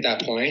 We don't get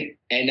that point.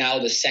 And now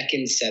the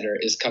second setter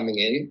is coming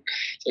in.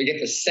 So we get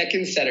the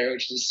second setter,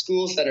 which is a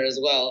school setter as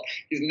well.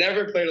 He's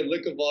never played a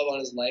lick of volleyball in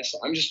his life. So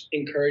I'm just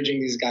encouraging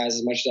these guys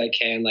as much as I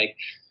can, like,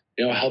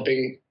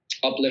 helping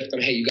uplift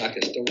them. Hey, you got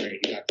this. Don't worry.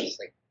 You got this.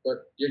 Like,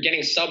 you're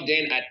getting subbed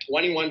in at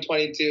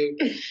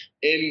 21-22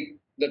 in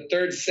the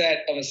third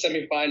set of a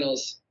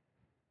semifinals.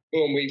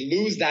 Boom, we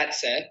lose that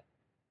set.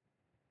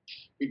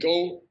 We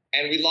go,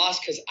 and we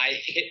lost because I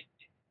hit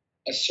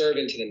a serve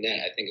into the net.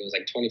 I think it was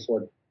like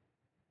 24-25.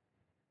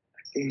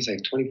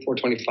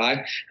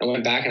 I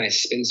went back and I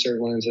spin served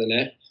one into the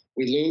net.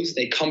 We lose.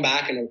 They come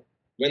back and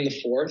win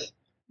the fourth.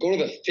 Go to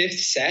the 5th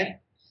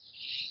set.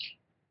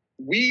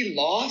 We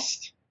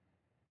lost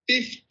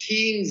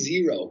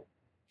 15-0.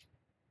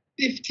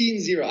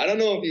 15-0. I don't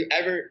know if you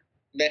ever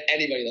met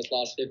anybody that's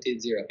lost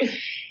 15-0.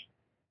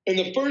 And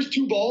the first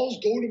 2 balls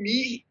go to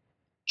me.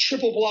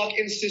 Triple block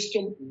in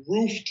system,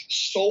 roofed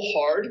so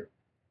hard.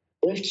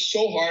 And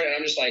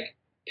I'm just like,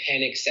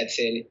 panic sets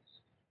in.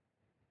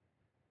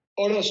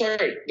 Oh, no,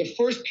 sorry. The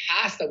first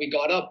pass that we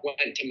got up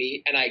went to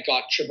me, and I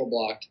got triple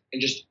blocked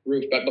and just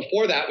roofed. But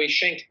before that, we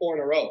shanked 4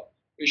 in a row.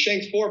 We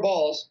shanked 4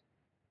 balls.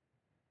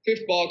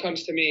 5th ball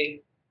comes to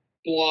me,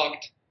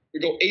 blocked. We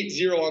go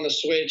 8-0 on the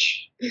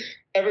switch.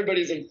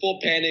 Everybody's in full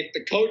panic.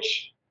 The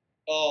coach,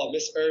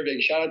 Miss Irving,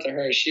 shout out to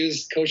her. She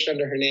was coached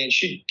under her name.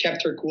 She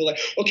kept her cool. Like,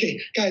 okay,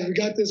 guys, we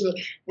got this.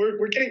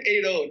 We're getting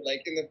 8-0,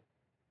 like in the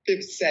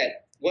 5th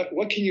set.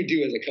 What can you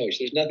do as a coach?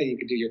 There's nothing you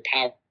can do. You're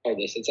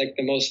powerless. It's like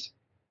the most.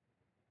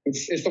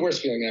 It's the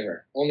worst feeling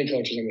ever. Only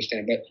coaches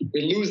understand. But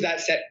we lose that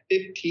set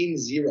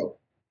 15-0.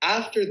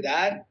 After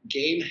that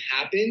game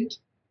happened,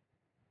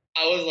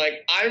 I was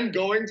like, I'm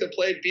going to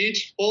play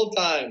beach full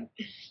time.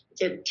 It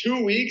took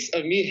 2 weeks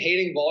of me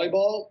hating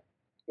volleyball,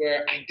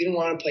 where I didn't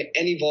want to play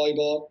any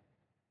volleyball.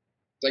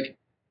 Like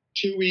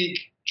 2 week,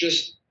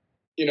 just,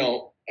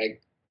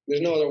 like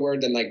there's no other word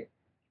than like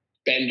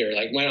bender.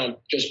 Like went on,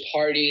 just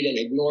partied and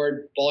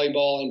ignored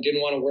volleyball and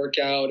didn't want to work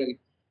out. And,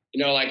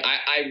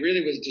 I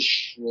really was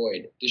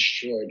destroyed.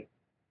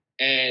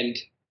 And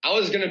I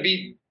was going to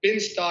beat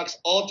Binstock's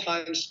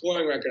all-time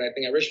scoring record, I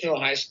think, at Richmond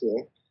High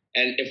School.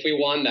 And if we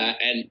won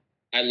that, and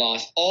I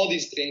lost all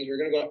these things, we were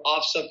going to go to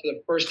off-sub for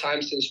the first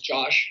time since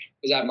Josh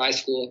was at my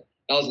school.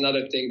 That was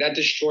another thing. That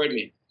destroyed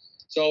me.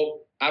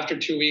 So after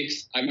 2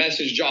 weeks, I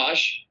messaged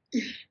Josh.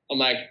 I'm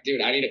like,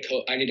 dude, I need a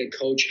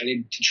coach. I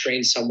need to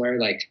train somewhere.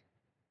 Like,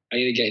 I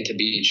need to get into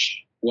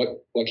beach.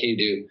 What can you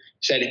do?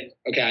 He said,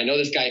 okay, I know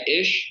this guy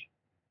Ish.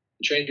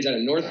 He trains at a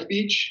North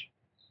Beach.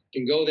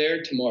 You can go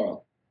there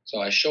tomorrow.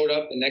 So I showed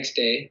up the next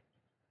day,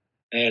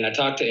 and I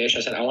talked to Ish. I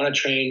said, I want to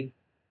train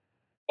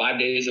 5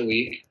 days a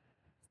week,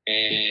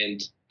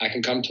 and I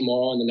can come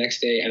tomorrow and the next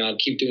day, and I'll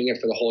keep doing it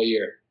for the whole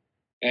year.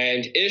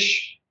 And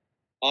Ish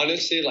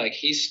honestly, like,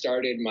 he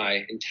started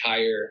my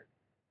entire,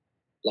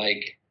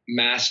 like,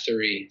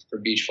 mastery for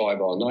beach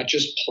volleyball, not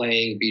just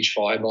playing beach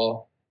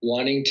volleyball,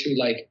 wanting to,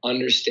 like,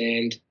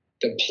 understand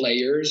the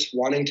players,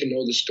 wanting to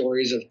know the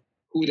stories of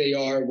who they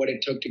are, what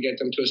it took to get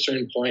them to a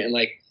certain point, and,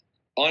 like,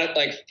 on it,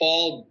 like,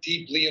 fall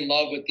deeply in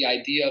love with the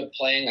idea of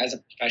playing as a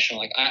professional.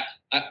 Like,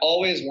 I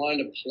always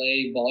wanted to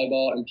play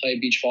volleyball and play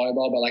beach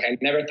volleyball, but, like, I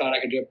never thought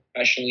I could do it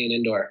professionally and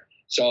indoor.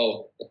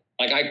 So,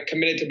 like, I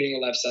committed to being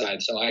a left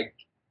side. So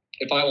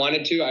if I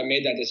wanted to, I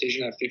made that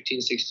decision at 15,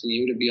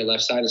 16U to be a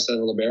left side instead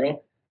of a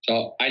libero.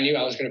 So I knew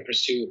I was going to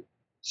pursue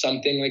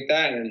something like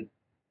that. And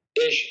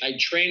I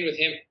trained with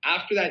him.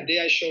 After that day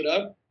I showed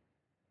up,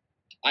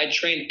 I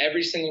trained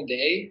every single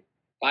day,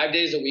 5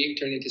 days a week,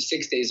 turned into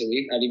 6 days a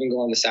week. I'd even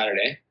go on the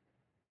Saturday.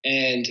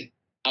 And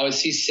I would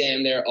see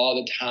Sam there all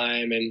the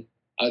time. And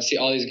I would see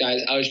all these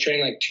guys. I was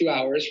training like 2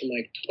 hours from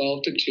like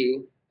 12 to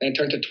 2. Then it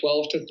turned to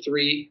 12 to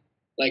 3,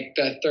 like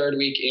the third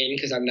week in,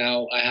 because I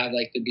have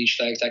like the beach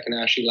legs that can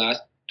actually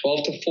last.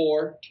 12 to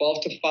 4,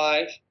 12 to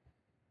 5.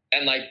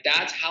 And like,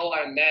 that's how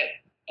I met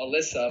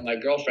Alyssa, my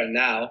girlfriend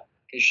now,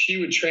 because she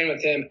would train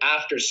with him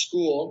after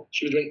school.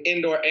 She was doing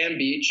indoor and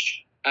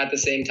beach at the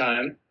same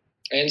time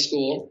in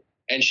school.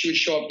 And she would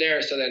show up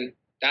there. So then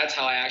that's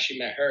how I actually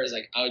met her, is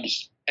like, I would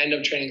just end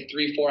up training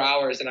 3-4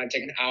 hours, and I'd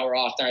take an hour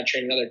off. Then I'd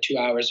train another 2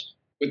 hours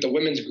with the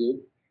women's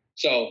group.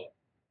 So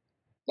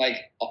like,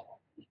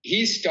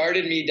 he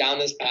started me down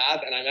this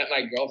path, and I met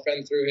my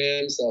girlfriend through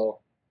him. So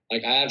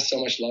like, I have so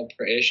much love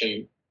for Ish,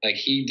 and like,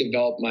 he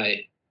developed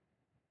my,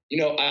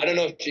 I don't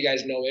know if you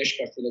guys know Ish,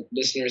 but for the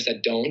listeners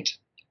that don't,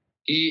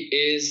 he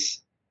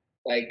is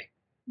like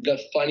the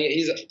funniest.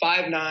 He's a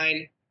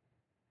 5'9",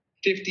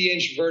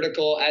 50-inch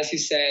vertical, as he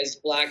says,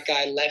 black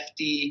guy,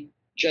 lefty,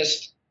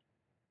 just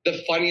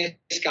the funniest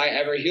guy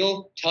ever.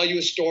 He'll tell you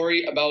a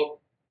story about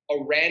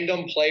a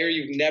random player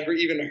you've never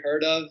even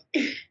heard of.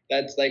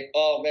 That's like,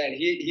 oh man,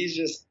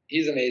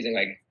 he's amazing.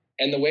 Like,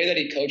 and the way that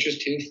he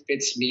coaches too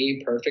fits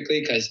me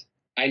perfectly, because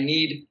I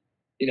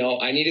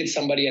needed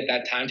somebody at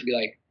that time to be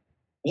like,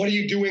 what are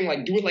you doing?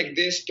 Like, do it like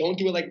this. Don't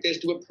do it like this.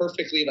 Do it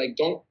perfectly. Like,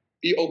 don't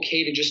be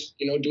okay to just,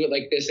 do it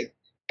like this. Like,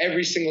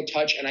 every single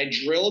touch. And I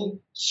drilled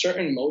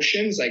certain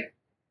motions like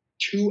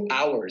 2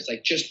 hours,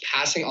 like just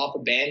passing off a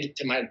band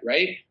to my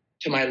right,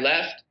 to my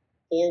left,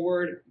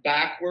 forward,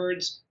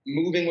 backwards,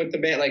 moving with the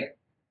band, like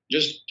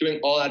just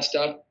doing all that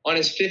stuff. On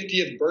his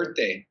 50th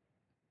birthday,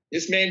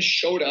 this man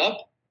showed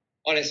up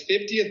on his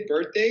 50th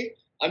birthday.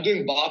 I'm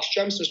doing box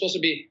jumps. They're supposed to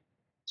be,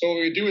 so what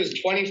we do is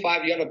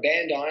 25, you have a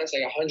band on, it's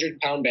like a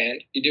 100-pound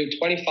band. You do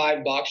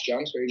 25 box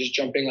jumps where you're just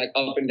jumping like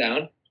up and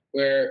down,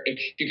 where if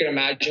you can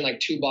imagine like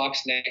two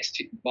boxes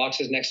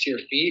next to your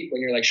feet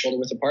when you're like shoulder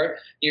width apart,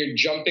 you're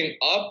jumping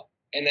up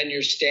and then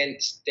you're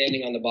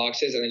standing on the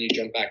boxes and then you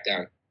jump back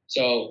down.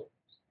 So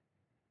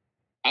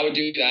I would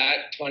do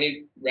that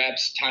 20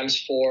 reps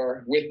times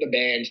 4 with the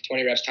band,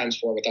 20 reps times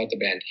 4 without the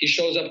band. He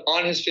shows up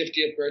on his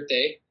 50th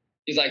birthday.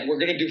 He's like, we're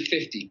going to do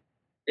 50.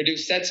 We're going to do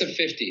sets of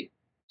 50.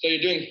 So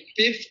you're doing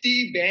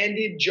 50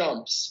 banded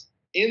jumps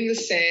in the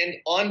sand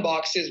on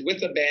boxes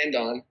with a band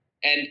on.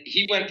 And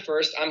he went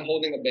first. I'm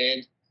holding the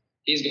band.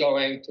 He's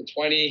going to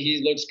 20.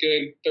 He looks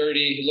good.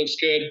 30. He looks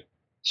good.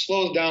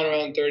 Slows down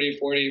around 30,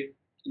 40.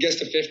 He gets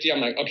to 50.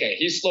 I'm like, okay,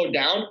 he's slowed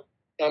down.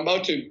 I'm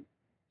about to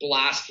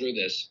blast through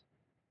this.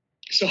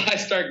 So I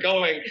start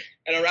going,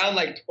 and around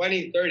like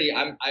 20, 30,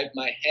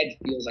 my head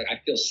feels like I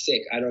feel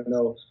sick. I don't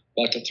know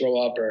what to throw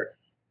up, or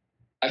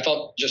I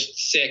felt just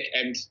sick.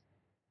 And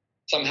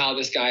somehow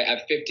this guy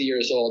at 50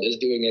 years old is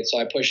doing it. So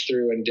I pushed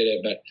through and did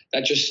it. But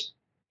that just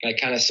like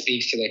kind of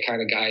speaks to the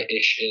kind of guy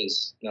Ish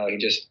is.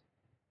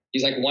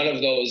 He's like one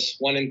of those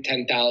 1 in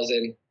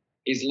 10,000.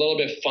 He's a little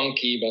bit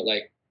funky, but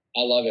like,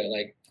 I love it.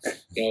 Like,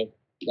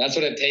 that's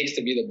what it takes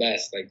to be the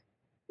best. Like, it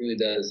really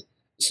does.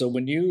 So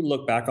when you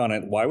look back on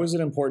it, why was it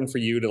important for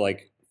you to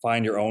like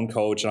find your own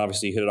coach, and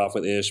obviously hit it off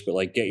with Ish, but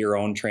like get your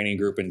own training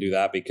group and do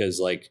that? Because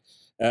like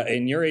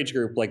in your age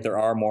group, like there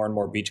are more and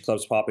more beach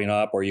clubs popping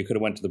up, or you could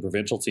have went to the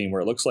provincial team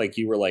where it looks like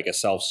you were like a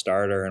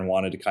self-starter and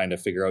wanted to kind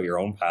of figure out your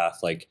own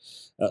path. Like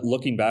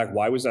looking back,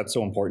 why was that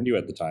so important to you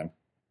at the time?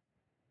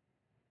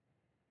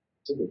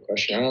 That's a good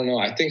question. I don't know.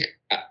 I think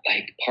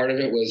like part of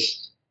it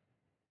was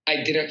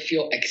I didn't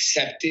feel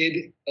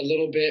accepted a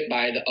little bit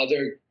by the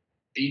other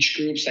beach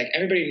groups. Like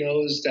everybody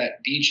knows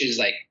that beach is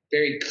like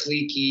very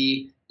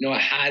cliquey,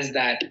 it has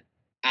that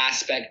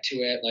aspect to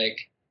it. Like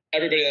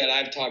everybody that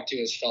I've talked to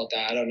has felt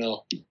that. I don't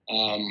know.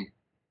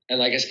 And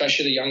like,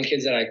 especially the young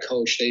kids that I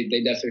coach, they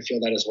definitely feel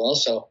that as well.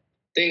 So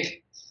I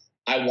think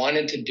I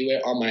wanted to do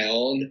it on my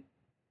own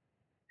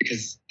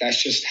because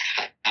that's just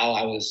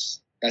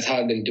that's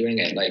how I've been doing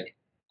it. Like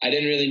I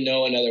didn't really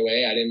know another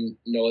way. I didn't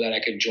know that I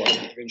could join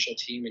the provincial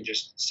team and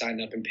just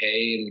sign up and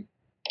pay and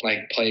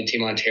like play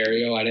Team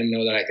Ontario. I didn't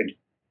know that I could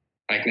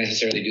like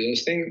necessarily do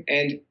those things.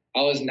 And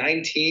I was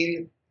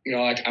 19,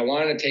 like I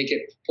wanted to take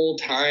it full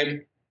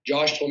time.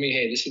 Josh told me,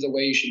 hey, this is the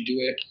way you should do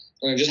it.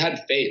 And I just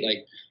had faith.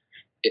 Like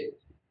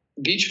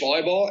beach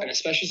volleyball, and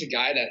especially as a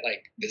guy that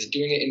like is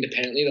doing it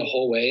independently the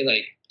whole way,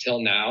 like till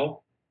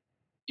now,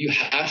 you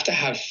have to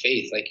have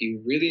faith. Like,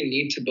 you really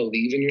need to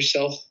believe in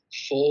yourself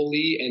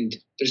fully. And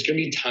there's going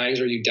to be times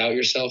where you doubt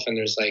yourself and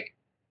there's like,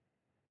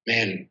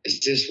 man,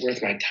 is this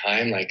worth my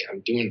time? Like,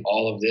 I'm doing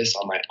all of this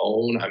on my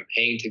own. I'm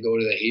paying to go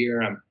to the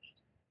here.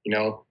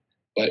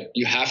 But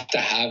you have to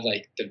have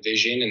like the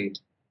vision. And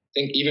I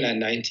think even at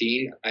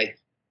 19,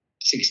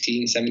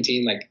 16,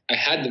 17, like I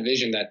had the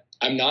vision that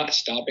I'm not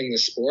stopping the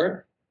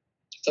sport.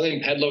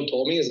 Something Pedlo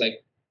told me is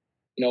like,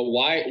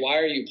 why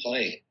are you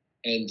playing?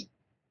 And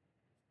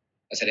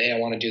I said, hey, I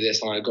want to do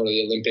this. I want to go to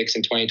the Olympics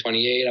in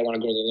 2028. I want to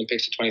go to the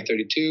Olympics in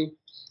 2032.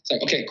 It's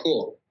like, okay,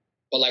 cool.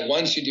 But like,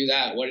 once you do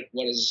that, what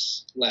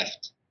is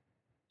left?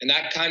 And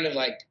that kind of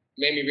like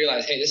made me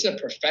realize, hey, this is a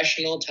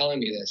professional telling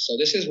me this. So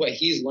this is what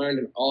he's learned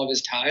in all of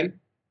his time.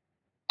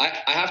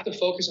 I have to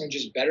focus on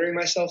just bettering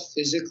myself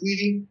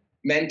physically,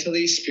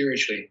 mentally,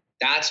 spiritually.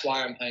 That's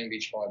why I'm playing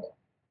beach volleyball.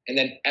 And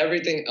then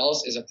everything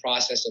else is a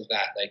process of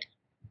that. Like,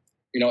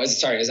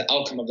 is an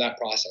outcome of that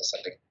process.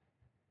 Like,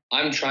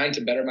 I'm trying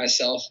to better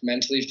myself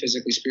mentally,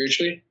 physically,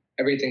 spiritually.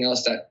 Everything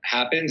else that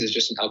happens is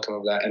just an outcome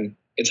of that. And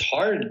it's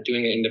hard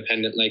doing it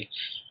independent. Like,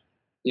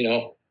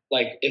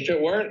 like if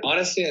it weren't,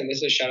 honestly, and this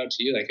is a shout out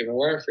to you, like if it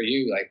weren't for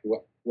you, like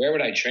where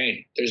would I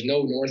train? There's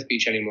no North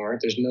Beach anymore.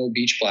 There's no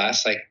beach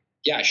blast. Like,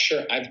 yeah,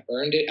 sure, I've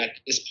earned it at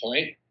this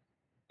point.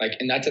 Like,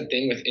 and that's a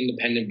thing with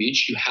independent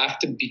beach. You have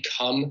to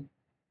become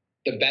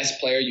the best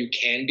player you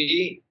can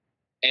be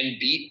and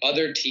beat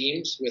other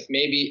teams with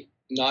maybe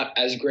not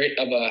as great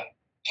of a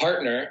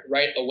partner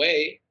right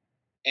away.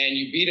 And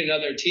you beat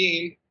another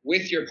team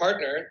with your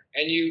partner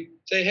and you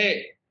say,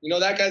 hey,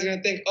 that guy's going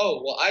to think,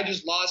 oh, well, I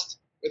just lost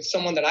with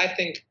someone that I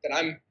think that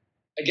I'm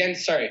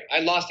against. Sorry, I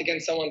lost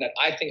against someone that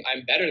I think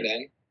I'm better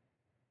than.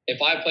 If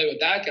I play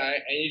with that guy,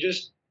 and you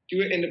just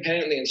do it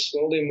independently and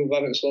slowly move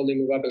up and slowly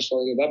move up and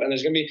slowly move up. And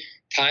there's going to be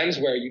times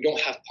where you don't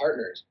have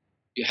partners.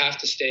 You have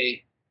to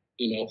stay,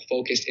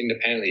 focused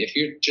independently. If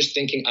you're just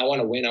thinking, I want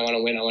to win, I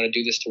want to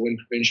do this to win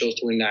provincials,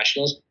 to win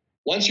nationals.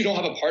 Once you don't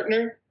have a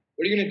partner,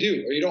 what are you going to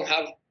do? Or you don't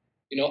have,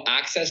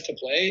 access to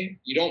play.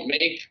 You don't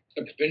make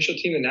the provincial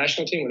team, the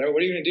national team, whatever.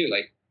 What are you going to do?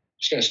 Like,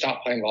 just going to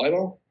stop playing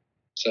volleyball?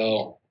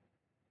 So,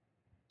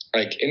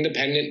 like,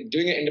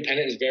 doing it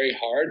independent is very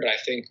hard, but I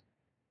think,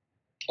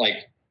 like,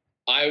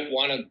 I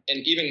want to,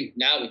 and even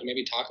now we can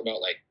maybe talk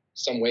about, like,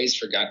 some ways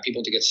for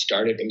people to get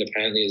started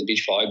independently as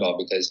beach volleyball,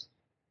 because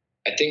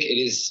I think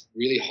it is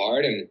really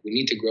hard and we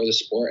need to grow the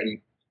sport and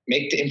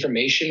make the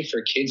information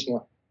for kids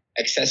more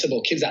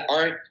accessible. Kids that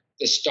aren't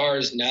the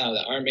stars now,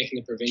 that aren't making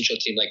the provincial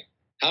team. Like,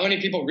 how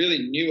many people really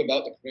knew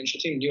about the provincial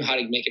team, knew how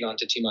to make it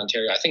onto Team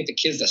Ontario? I think the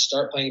kids that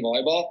start playing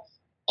volleyball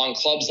on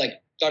clubs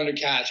like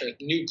Thundercats or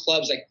new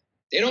clubs, like,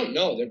 they don't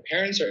know. Their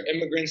parents are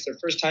immigrants, their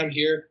first time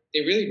here. They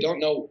really don't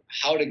know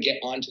how to get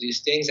onto these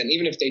things. And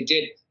even if they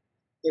did,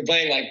 they're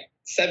playing like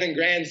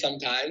 $7,000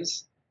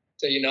 sometimes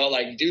to,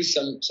 like do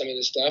some of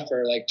this stuff,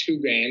 or like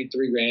 $2,000,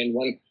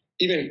 $3,000,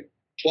 even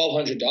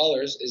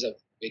 $1,200 is a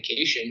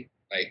vacation.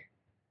 Like,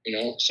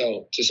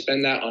 so to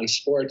spend that on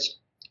sports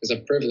is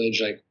a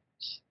privilege. Like,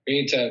 we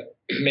need to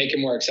make it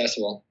more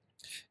accessible.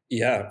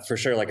 Yeah, for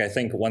sure. Like, I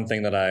think one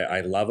thing that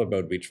I love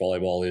about beach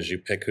volleyball is you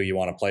pick who you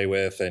want to play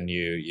with and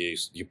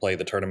you play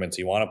the tournaments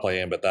you want to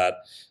play in, but that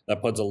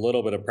puts a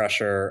little bit of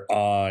pressure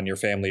on your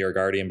family or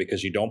guardian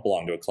because you don't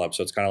belong to a club.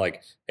 So it's kind of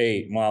like,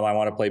 hey, mom, I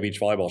want to play beach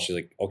volleyball. She's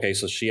like, okay,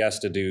 so she has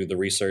to do the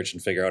research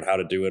and figure out how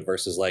to do it,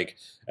 versus like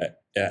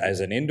as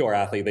an indoor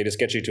athlete, they just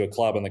get you to a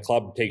club and the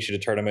club takes you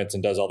to tournaments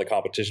and does all the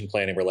competition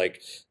planning. We're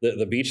like,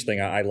 the beach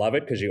thing, I love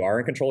it because you are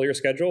in control of your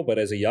schedule, but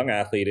as a young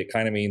athlete, it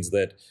kind of means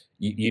that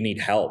you need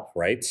help,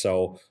 right?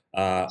 So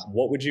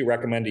what would you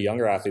recommend to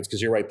younger athletes?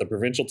 Because you're right, the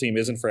provincial team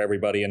isn't for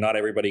everybody, and not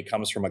everybody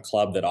comes from a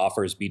club that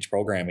offers beach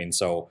programming.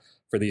 So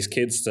for these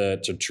kids to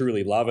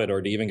truly love it,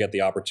 or to even get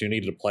the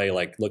opportunity to play,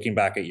 like looking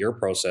back at your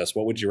process,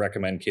 what would you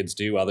recommend kids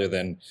do other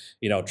than,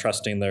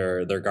 trusting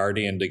their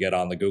guardian to get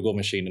on the Google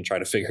machine and try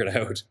to figure it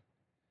out?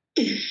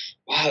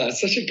 Wow,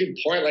 that's such a good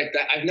point. Like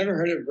that, I've never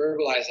heard it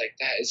verbalized like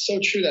that. It's so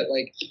true that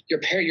like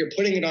you're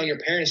putting it on your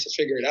parents to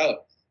figure it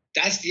out.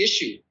 That's the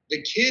issue.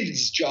 The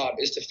kid's job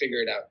is to figure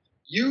it out.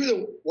 You're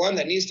the one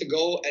that needs to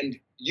go, and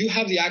you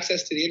have the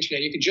access to the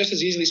internet. You could just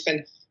as easily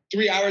spend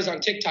 3 hours on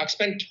TikTok,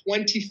 spend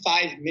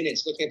 25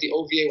 minutes looking at the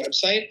OVA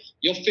website.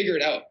 You'll figure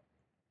it out.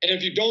 And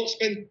if you don't,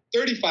 spend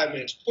 35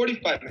 minutes,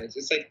 45 minutes.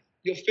 It's like,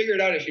 you'll figure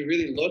it out if you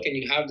really look and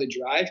you have the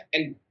drive.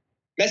 And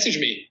message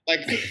me,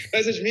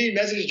 message me,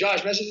 message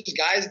Josh, message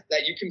guys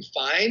that you can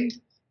find.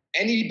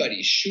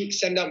 Anybody,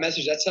 send out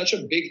messages. That's such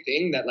a big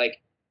thing that, like,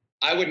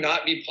 I would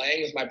not be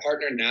playing with my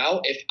partner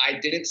now if I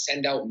didn't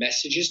send out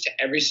messages to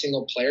every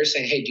single player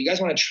saying, hey, do you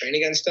guys want to train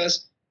against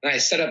us? And I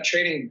set up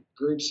training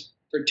groups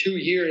for 2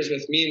 years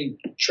with me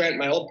and Trent,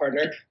 my old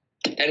partner.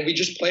 And we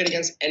just played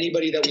against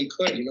anybody that we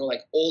could,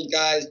 like old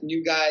guys,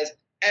 new guys,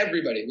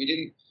 everybody. We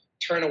didn't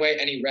turn away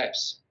any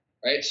reps,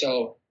 right?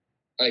 So,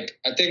 like,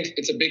 I think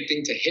it's a big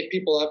thing to hit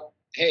people up.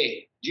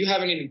 Hey, do you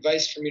have any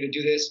advice for me to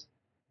do this?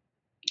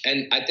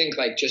 And I think,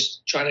 like,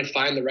 just trying to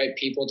find the right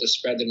people to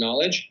spread the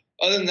knowledge.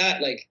 Other than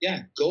that, like,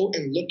 yeah, go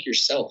and look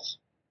yourself.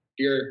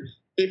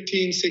 If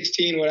 15,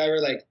 16, whatever,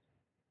 like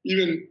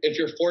even if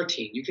you're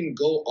 14, you can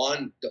go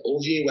on the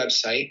OVA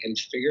website and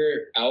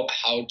figure out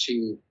how to,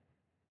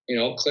 you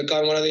know, click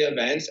on one of the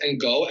events and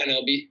go, and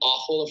it'll be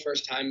awful the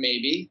first time,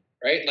 maybe,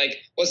 right? Like,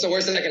 what's the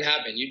worst that can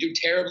happen? You do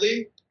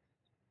terribly?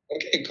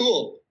 Okay,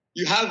 cool.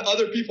 You have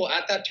other people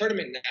at that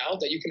tournament now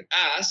that you can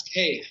ask,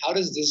 hey, how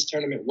does this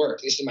tournament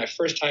work? This is my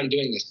first time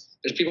doing this.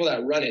 There's people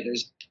that run it.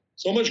 There's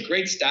so much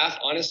great staff,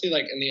 honestly,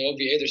 like in the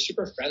OVA. They're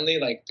super friendly,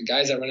 like the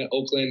guys that run at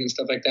Oakland and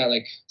stuff like that.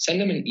 Like,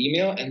 send them an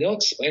email and they'll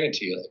explain it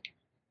to you. Like,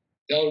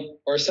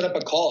 or set up a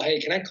call. Hey,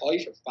 can I call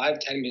you for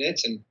 5-10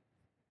 minutes and,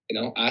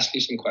 you know, ask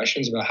you some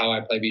questions about how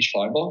I play beach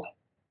volleyball?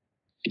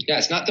 Yeah,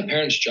 it's not the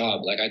parents'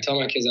 job. Like, I tell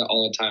my kids that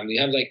all the time.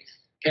 You have like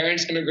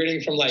parents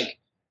immigrating from like,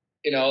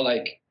 you know,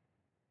 like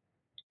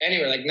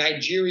anywhere, like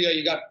Nigeria,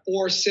 you got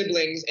 4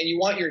 siblings and you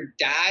want your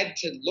dad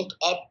to look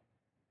up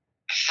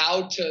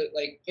how to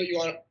like put you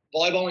on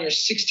volleyball when you're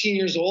 16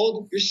 years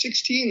old. You're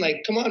 16.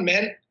 Like, come on,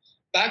 man.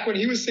 Back when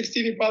he was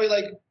 16, he probably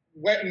like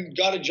went and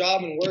got a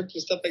job and worked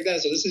and stuff like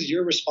that. So this is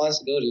your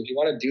responsibility. If you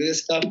want to do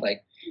this stuff,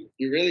 like,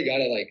 you really got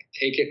to like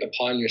take it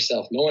upon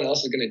yourself. No one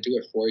else is going to do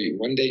it for you.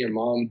 One day your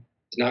mom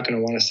is not going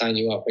to want to sign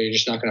you up, or you're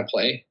just not going to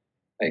play.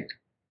 Like,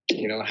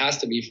 you know, it has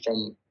to be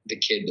from the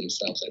kid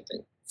themselves, I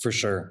think. For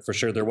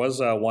sure. There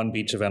was one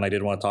beach event I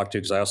did want to talk to,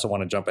 because I also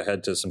want to jump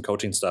ahead to some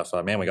coaching stuff.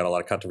 Man, we got a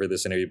lot of cut over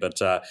this interview. But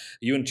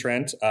you and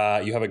Trent,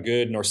 you have a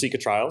good Norceca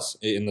trials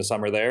in the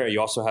summer there. You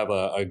also have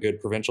a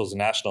good provincials and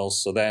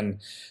nationals. So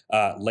then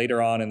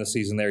later on in the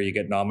season there, you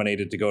get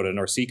nominated to go to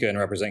Norceca and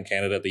represent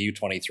Canada at the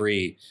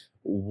U23.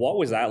 What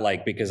was that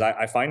like? Because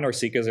I find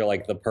Norcecas are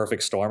like the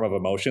perfect storm of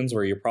emotions,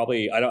 where you're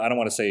probably, I don't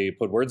want to say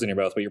put words in your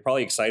mouth, but you're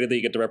probably excited that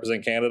you get to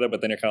represent Canada,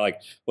 but then you're kind of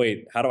like,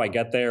 wait, how do I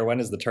get there? When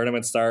does the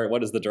tournament start?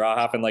 What does the draw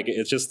happen? Like,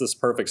 it's just this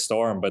perfect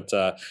storm. But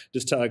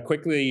just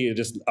quickly,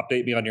 just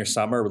update me on your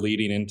summer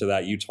leading into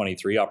that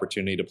U23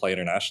 opportunity to play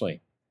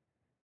internationally.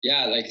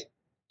 Yeah, like,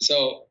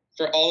 so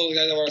for all those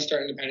guys that want to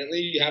start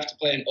independently, you have to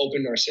play an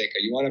open Norceca.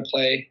 You want to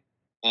play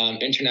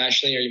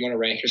internationally, or you want to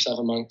rank yourself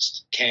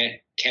amongst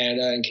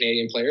Canada and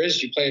Canadian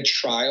players, you play a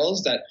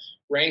trials that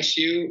ranks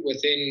you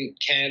within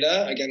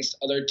Canada against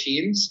other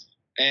teams,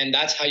 and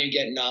that's how you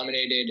get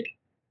nominated.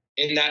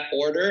 In that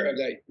order of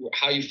that,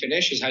 how you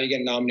finish is how you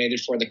get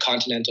nominated for the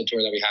continental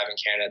tour that we have in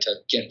Canada to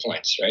get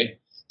points, right?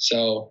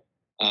 So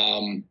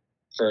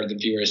for the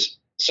viewers,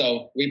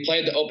 so we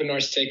played the Open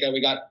Norceca.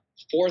 We got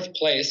 4th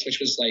place, which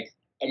was like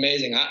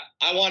amazing.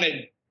 I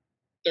wanted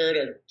 3rd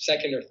or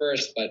 2nd or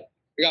 1st, but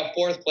we got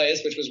 4th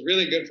place, which was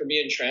really good for me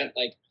and Trent.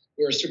 Like,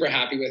 we were super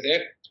happy with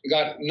it. We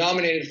got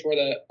nominated for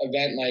the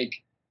event. Like,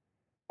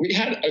 we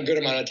had a good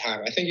amount of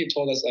time. I think you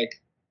told us like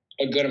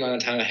a good amount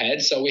of time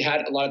ahead. So we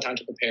had a lot of time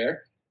to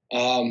prepare.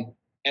 And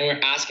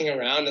we're asking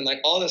around, and like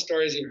all the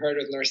stories you've heard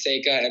with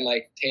Norceca and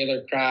like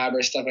Taylor Crabb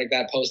or stuff like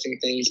that, posting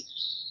things,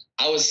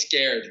 I was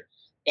scared,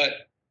 but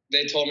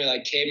they told me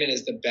like Cayman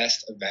is the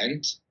best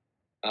event.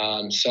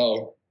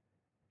 So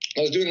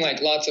I was doing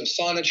like lots of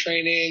sauna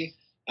training.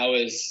 I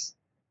was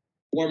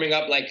warming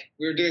up, like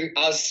I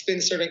was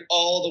spin serving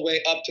all the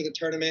way up to the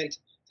tournament.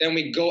 Then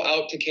we go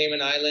out to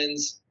Cayman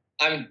Islands.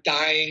 I'm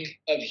dying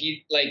of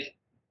heat. Like,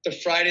 the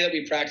Friday that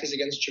we practice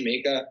against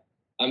Jamaica,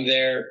 I'm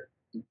there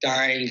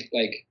dying.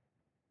 Like,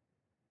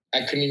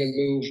 I couldn't even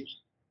move.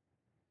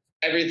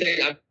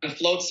 Everything. I'm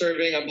float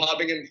serving. I'm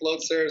popping in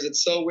float serves.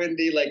 It's so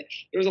windy. Like,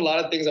 there was a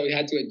lot of things that we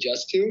had to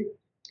adjust to.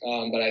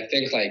 But I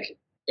think like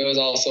it was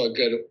also a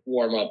good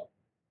warm up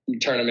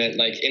tournament,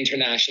 like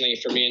internationally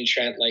for me and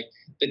Trent. Like,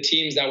 the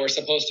teams that were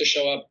supposed to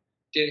show up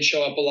didn't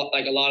show up a lot.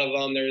 Like, a lot of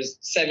them, there's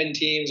 7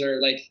 teams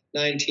or like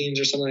 9 teams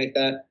or something like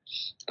that.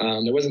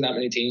 There wasn't that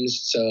many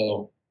teams,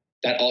 so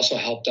that also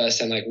helped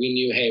us. And like, we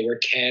knew, hey, we're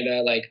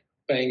Canada, like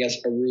playing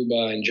against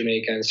Aruba and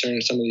Jamaica and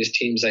some of these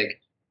teams. Like,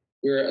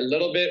 we were a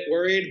little bit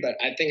worried, but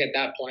I think at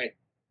that point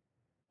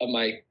of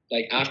my,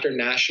 like, after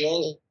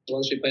nationals,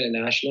 once we played the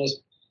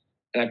nationals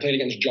and I played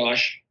against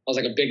Josh, I was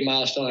like a big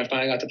milestone. I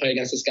finally got to play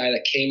against this guy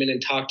that came in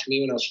and talked to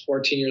me when I was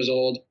 14 years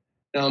old.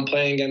 Now I'm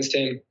playing against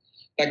him.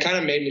 That kind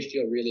of made me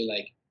feel really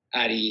like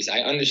at ease. I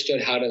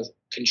understood how to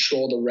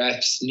control the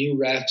refs, new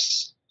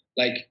refs,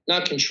 like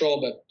not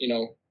control, but, you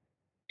know,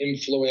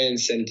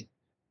 influence. And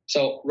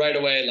so right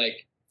away,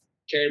 like,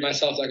 carried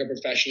myself like a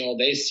professional.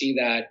 They see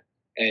that.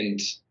 And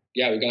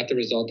yeah, we got the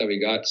result that we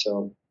got.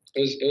 So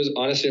it was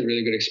honestly a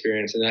really good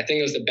experience. And I think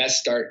it was the best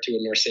start to a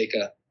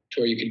Norceca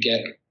tour you could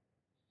get.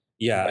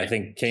 Yeah, I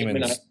think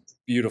Cayman's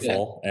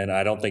beautiful, and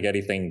I don't think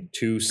anything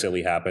too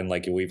silly happened.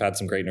 Like, we've had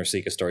some great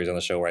Norceca stories on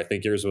the show where I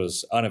think yours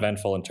was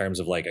uneventful in terms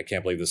of like, I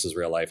can't believe this is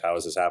real life. How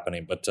is this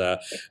happening? But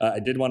I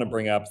did want to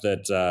bring up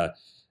that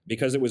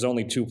because it was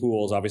only two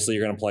pools, obviously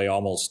you're going to play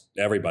almost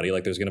everybody.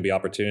 Like there's going to be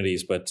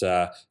opportunities, but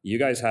you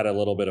guys had a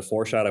little bit of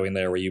foreshadowing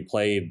there where you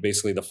played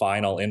basically the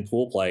final in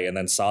pool play and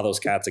then saw those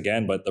Cats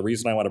again. But the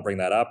reason I want to bring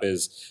that up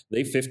is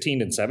they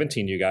 15 and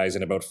 17 you guys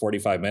in about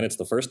 45 minutes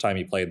the first time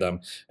you played them.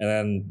 And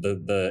then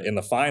the in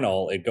the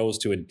final, it goes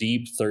to a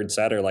deep third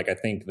setter. Like I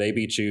think they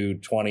beat you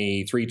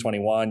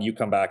 23-21, you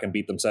come back and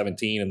beat them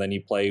 17, and then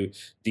you play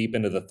deep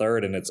into the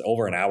third and it's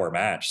over an hour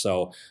match.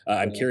 So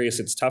I'm curious,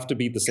 it's tough to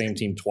beat the same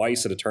team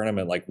twice at a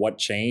tournament. Like what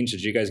changed?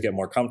 Did you guys get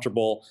more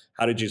comfortable?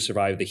 How did you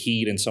survive the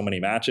heat in so many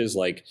matches?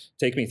 Like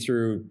take me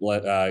through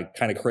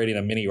kind of creating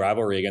a mini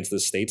rivalry against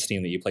this States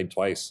team that you played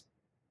twice.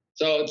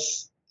 So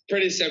it's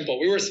pretty simple.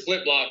 We were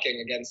split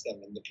blocking against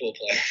them in the pool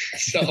play.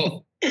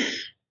 So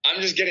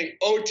I'm just getting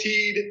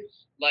OT'd,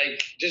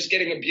 like just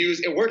getting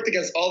abused. It worked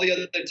against all the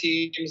other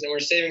teams, and we're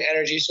saving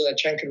energy so that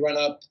Chen could run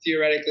up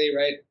theoretically,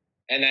 right?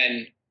 And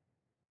then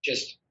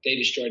they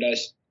destroyed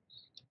us.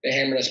 They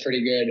hammered us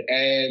pretty good.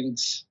 And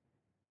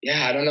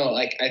yeah, I don't know.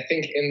 Like, I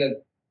think in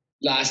the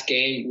last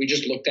game, we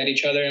just looked at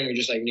each other and we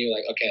just like knew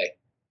like, okay,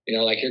 you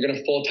know, like you're going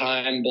to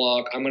full-time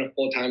block. I'm going to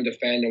full-time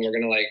defend, and we're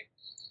going to like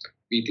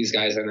beat these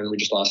guys. And then we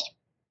just lost.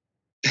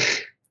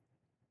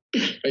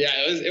 But yeah,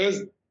 it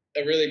was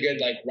a really good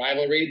like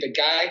rivalry.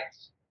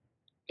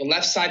 The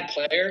left side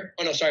player,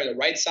 the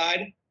right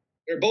side.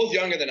 They're both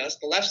younger than us.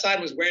 The left side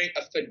was wearing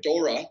a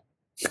fedora.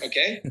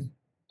 Okay.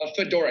 A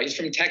fedora. He's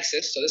from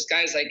Texas. So this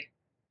guy's like,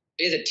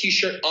 he has a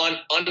t-shirt on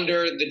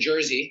under the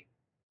jersey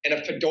and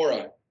a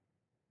fedora.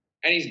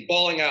 And he's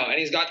balling out. And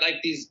he's got like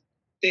these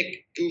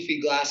thick,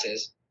 goofy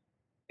glasses.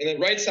 And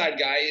the right side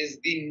guy is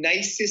the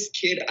nicest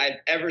kid I've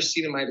ever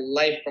seen in my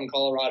life from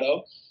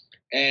Colorado.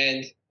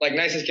 And like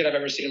nicest kid I've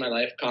ever seen in my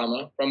life,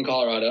 from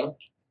Colorado.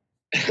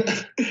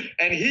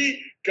 And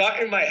he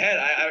got in my head.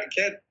 I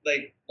can't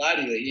like lie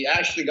to you. He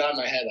actually got in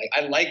my head.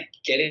 Like I like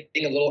getting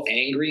a little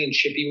angry and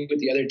chippy with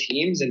the other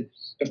teams. And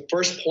the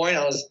first point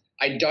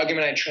I dug him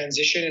and I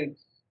transitioned and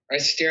I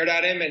stared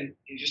at him and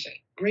he just said,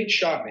 "Great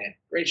shot, man.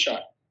 Great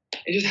shot."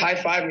 He just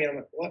high-fived me. And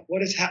I'm like,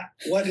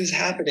 what is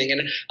happening?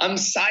 And I'm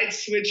side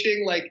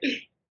switching, like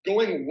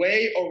going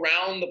way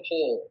around the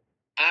pole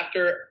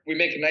after we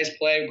make a nice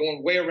play,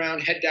 going way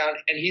around, head down.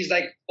 And he's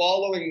like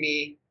following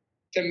me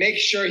to make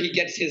sure he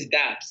gets his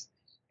daps.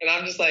 And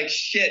I'm just like,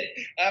 shit,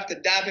 I have to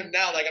dab him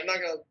now. Like, I'm not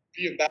going to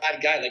be a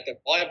bad guy. Like, the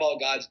volleyball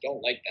gods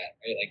don't like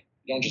that, right? Like,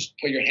 you don't just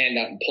put your hand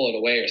out and pull it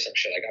away or some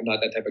shit. Like, I'm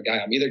not that type of guy.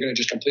 I'm either going to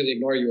just completely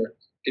ignore you or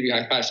give you a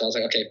high five. So I was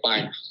like, okay,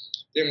 fine.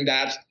 Give him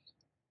dabs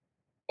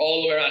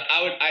all the way around.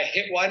 I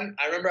hit one.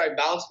 I remember I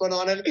bounced one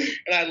on him,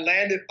 and I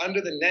landed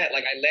under the net.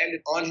 Like, I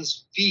landed on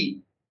his feet,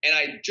 and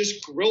I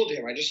just grilled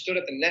him. I just stood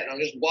at the net, and I'm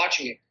just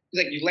watching it.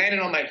 He's like, "You landed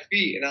on my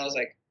feet." And I was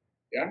like,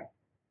 "Yeah?"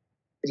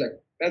 He's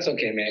like, "That's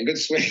okay, man. Good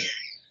swing."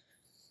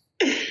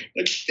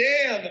 Like,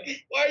 damn,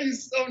 why are you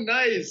so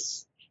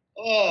nice?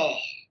 Oh,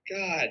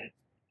 God.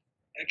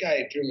 That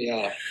guy threw me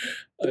off.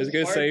 I was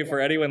going to say, for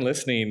anyone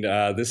listening,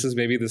 this is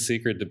maybe the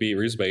secret to beat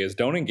Rouzbeh is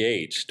don't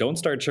engage. Don't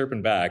start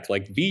chirping back.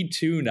 Like, be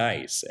too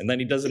nice. And then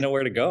he doesn't know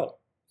where to go.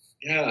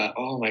 Yeah.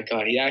 Oh, my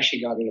God. He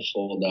actually got me to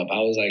fold up. I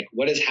was like,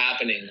 what is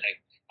happening?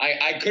 Like,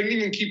 I couldn't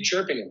even keep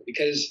chirping him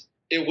because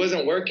it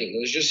wasn't working.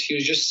 He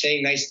was just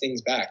saying nice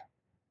things back.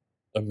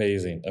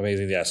 Amazing.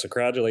 Yeah. So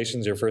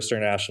congratulations, your first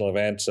international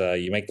event.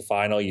 You make the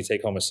final, you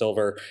take home a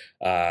silver.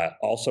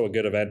 Also a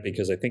good event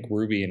because I think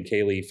Ruby and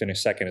Kaylee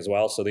finished second as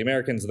well. So the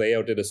Americans, they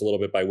outdid us a little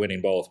bit by winning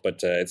both,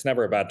 but it's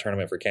never a bad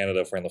tournament for Canada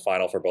if we're in the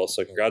final for both.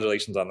 So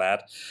congratulations on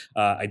that.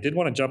 I did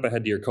want to jump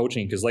ahead to your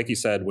coaching because like you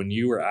said, when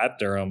you were at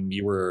Durham,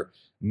 you were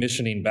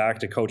missioning back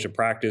to coach at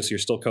practice. You're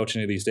still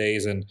coaching these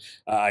days. And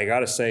I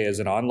got to say, as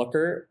an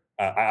onlooker,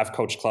 I've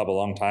coached club a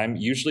long time.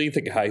 Usually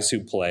the guys who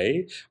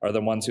play are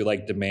the ones who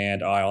like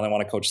demand, I only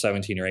want to coach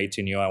 17 or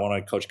 18. I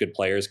want to coach good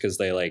players because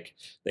they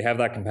have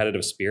that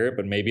competitive spirit,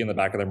 but maybe in the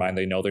back of their mind,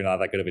 they know they're not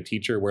that good of a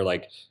teacher where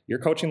like you're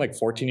coaching like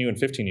 14U and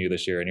 15U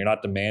this year and you're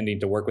not demanding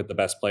to work with the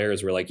best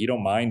players where like you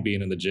don't mind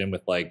being in the gym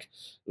with like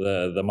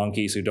the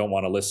monkeys who don't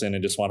want to listen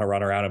and just want to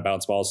run around and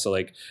bounce balls. So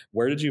like,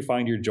 where did you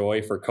find your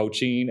joy for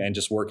coaching and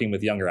just working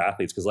with younger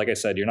athletes? Because like I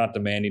said, you're not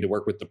demanding to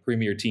work with the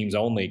premier teams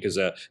only because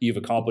you've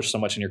accomplished so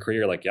much in your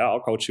career. Like, yeah, I'll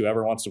coach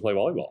whoever wants to play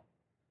volleyball.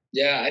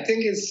 Yeah, I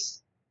think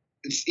it's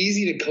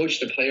easy to coach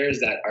the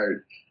players that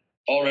are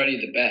already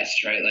the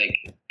best, right?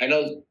 Like, I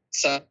know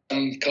some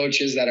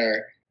coaches that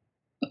are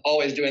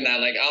always doing that.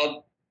 Like, I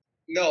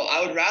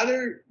would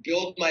rather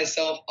build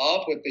myself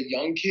up with the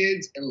young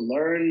kids and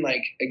learn,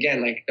 like,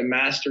 again, like the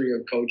mastery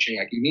of coaching.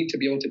 Like, you need to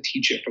be able to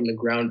teach it from the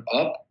ground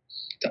up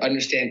to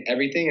understand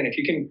everything. And if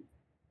you can,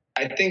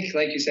 I think,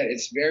 like you said,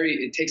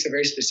 it takes a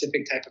very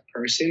specific type of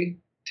person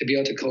to be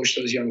able to coach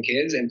those young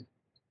kids. And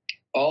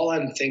all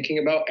I'm thinking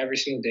about every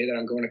single day that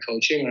I'm going to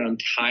coaching when I'm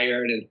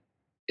tired and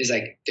is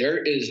like,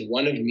 there is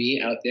one of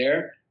me out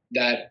there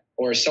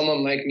or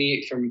someone like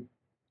me from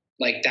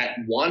like that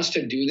wants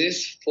to do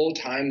this full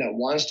time, that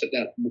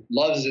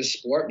loves this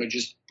sport, but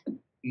just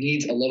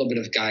needs a little bit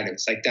of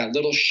guidance. Like that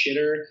little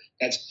shitter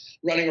that's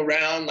running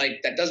around,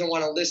 like that doesn't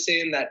want to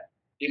listen, that,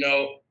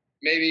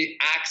 maybe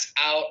acts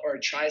out or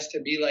tries to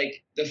be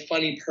like the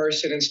funny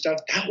person and stuff.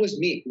 That was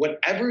me.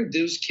 Whatever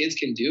those kids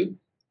can do,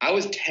 I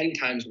was 10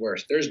 times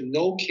worse. There's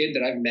no kid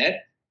that I've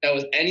met that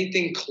was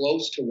anything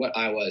close to what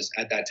I was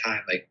at that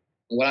time, like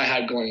what I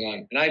had going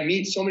on. And I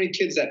meet so many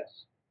kids that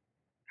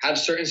have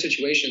certain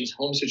situations,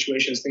 home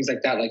situations, things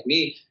like that, like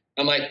me.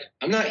 I'm like,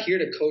 I'm not here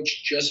to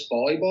coach just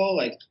volleyball.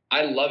 Like,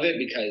 I love it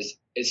because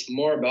it's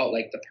more about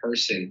like the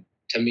person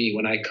to me.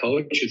 When I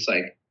coach, it's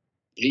like,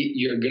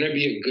 you're going to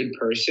be a good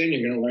person.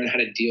 You're going to learn how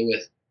to deal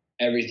with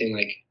everything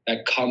like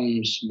that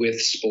comes with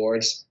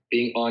sports,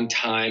 being on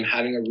time,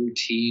 having a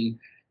routine.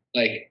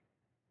 Like,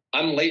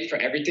 I'm late for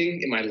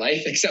everything in my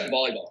life except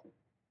volleyball.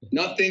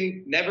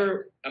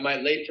 Never am I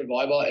late for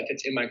volleyball if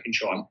it's in my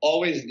control. I'm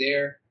always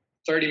there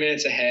 30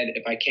 minutes ahead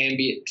if I can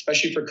be,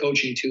 especially for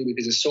coaching too,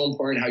 because it's so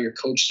important how your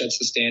coach sets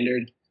the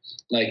standard.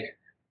 Like,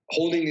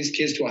 holding these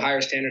kids to a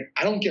higher standard.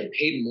 I don't get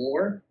paid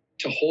more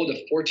to hold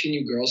a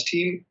 14U girls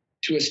team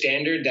to a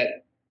standard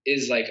that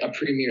is like a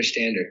premier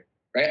standard,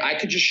 right? I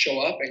could just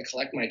show up and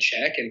collect my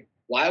check, and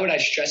why would I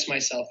stress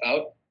myself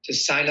out to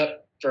sign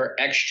up for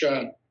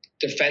extra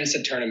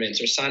defensive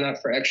tournaments or sign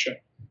up for extra?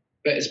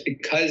 But it's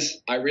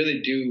because I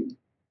really do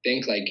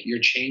think like you're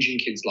changing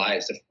kids'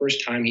 lives. The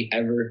first time he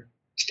ever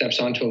steps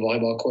onto a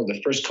volleyball court,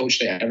 the first coach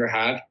they ever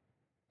have,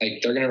 like,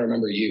 they're going to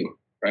remember you,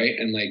 right?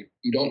 And like,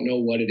 you don't know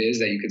what it is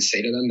that you could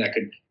say to them that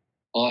could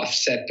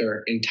offset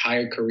their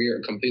entire career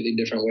a completely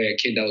different way. A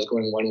kid that was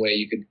going one way,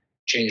 you could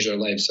change their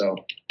life. So,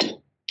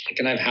 like,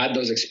 and I've had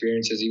those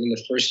experiences. Even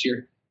the first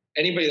year,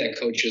 anybody that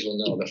coaches will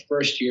know the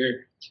first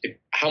year,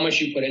 how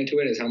much you put into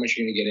it is how much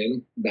you're going to get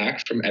in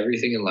back from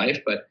everything in life.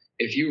 But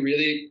if you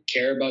really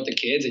care about the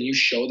kids and you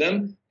show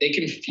them, they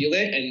can feel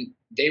it and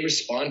they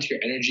respond to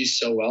your energy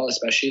so well,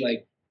 especially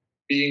like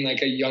being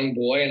like a young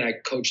boy and I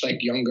coach like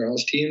young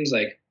girls teams.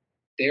 Like,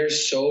 they're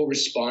so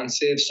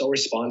responsive, so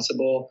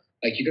responsible.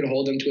 Like, you could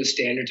hold them to a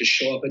standard to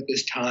show up at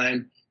this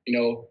time, you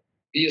know,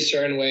 be a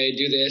certain way,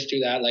 do this, do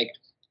that. Like,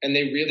 and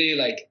they really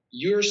like,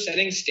 you're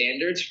setting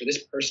standards for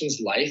this person's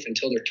life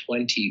until they're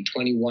 20,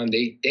 21.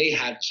 They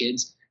have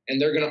kids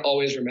and they're going to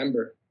always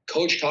remember,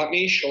 coach taught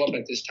me, show up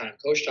at this time.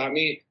 Coach taught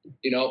me,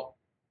 you know,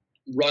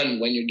 run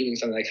when you're doing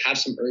something, like have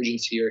some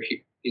urgency or,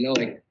 you know,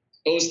 like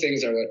those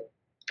things are what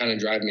kind of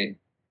drive me.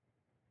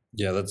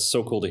 Yeah, that's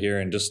so cool to hear.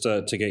 And just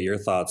to get your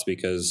thoughts,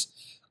 because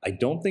I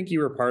don't think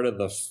you were part of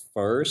the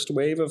first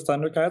wave of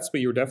Thundercats,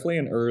 but you were definitely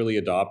an early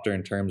adopter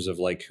in terms of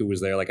like who was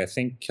there. Like, I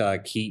think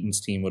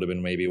Keaton's team would have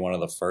been maybe one of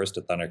the first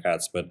at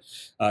Thundercats, but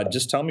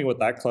just tell me what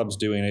that club's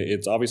doing.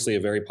 It's obviously a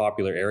very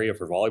popular area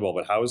for volleyball,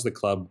 but how has the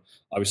club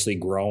obviously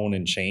grown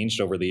and changed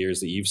over the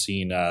years that you've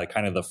seen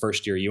kind of the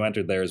first year you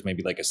entered there as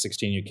maybe like a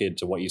 16U kid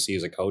to what you see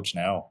as a coach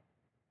now?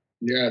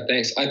 Yeah,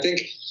 thanks. I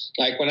think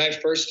like when I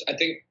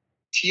think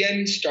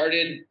Tien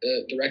started,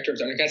 the director of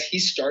Thundercats, he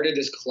started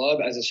this club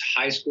as a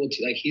high school,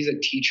 like he's a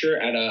teacher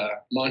at a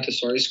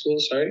Montessori school,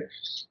 he's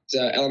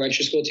an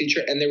elementary school teacher.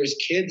 And there was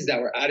kids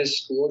that were at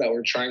his school that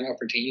were trying out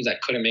for teams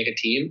that couldn't make a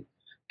team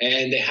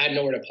and they had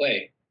nowhere to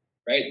play,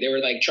 right? They were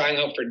like trying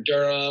out for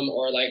Durham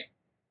or like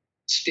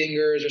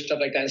Stingers or stuff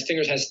like that. And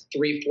Stingers has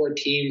 3-4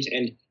 teams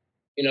and,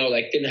 you know,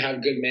 like didn't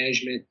have good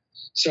management.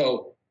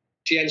 So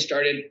Tien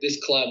started this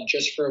club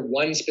just for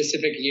one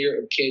specific year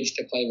of kids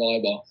to play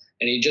volleyball.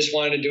 And he just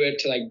wanted to do it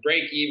to like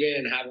break even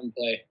and have them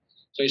play.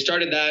 So he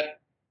started that.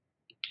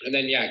 And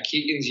then, yeah,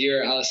 Keegan's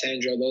year,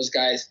 Alessandro, those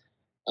guys,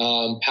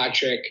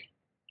 Patrick,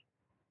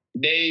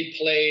 they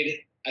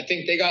played, I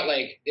think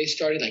they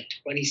started like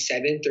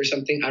 27th or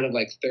something out of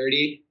like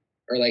 30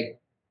 or like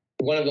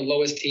one of the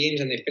lowest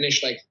teams. And they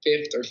finished like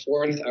 5th or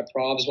 4th at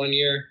Probs one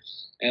year.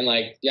 And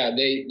like, yeah,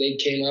 they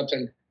came up.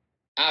 And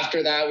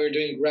after that, we were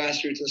doing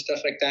grassroots and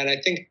stuff like that. And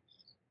I think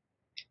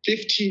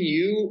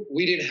 15U,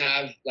 we didn't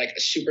have like a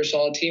super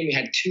solid team. We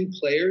had 2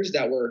 players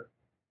that were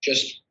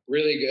just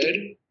really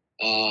good.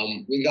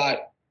 We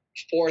got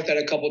 4th at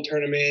a couple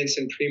tournaments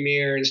and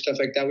premier and stuff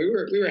like that. We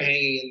were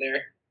hanging in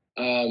there.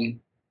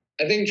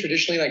 I think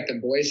traditionally, like the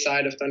boys'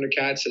 side of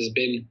Thundercats has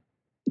been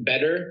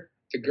better.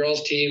 The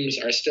girls' teams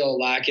are still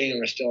lacking, and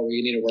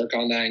we need to work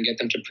on that and get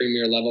them to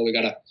premier level. We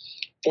got a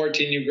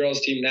 14U girls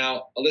team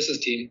now, Alyssa's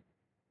team,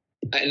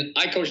 and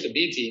I coach the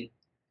B team,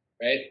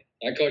 right?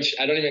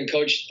 I don't even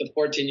coach the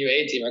 14U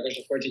A team. I coach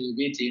the 14U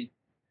B team.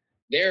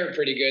 They're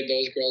pretty good,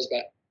 those girls,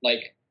 but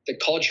like the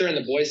culture in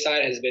the boys'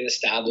 side has been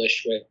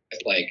established with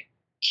like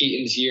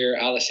Keaton's year,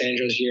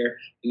 Alessandro's year.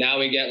 Now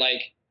we get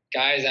like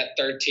guys at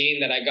 13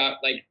 that I got,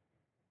 like,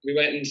 we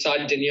went and saw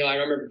Daniil. I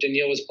remember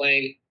Daniil was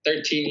playing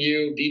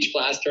 13U Beach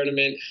Blast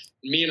tournament.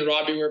 Me and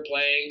Robbie were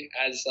playing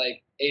as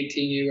like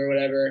 18U or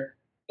whatever.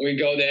 And we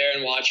go there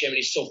and watch him, and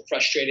he's so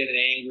frustrated and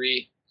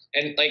angry.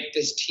 And like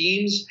these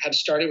teams have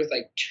started with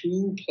like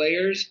 2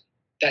 players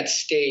that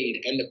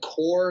stayed, and the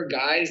core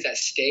guys that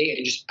stay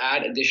and just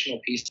add additional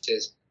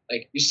pieces.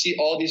 Like, you see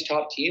all these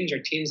top teams are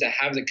teams that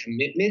have the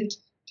commitment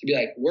to be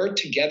like, we're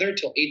together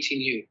till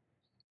 18U.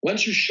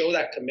 Once you show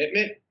that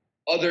commitment,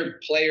 other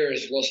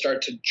players will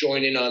start to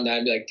join in on that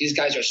and be like, these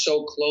guys are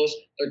so close,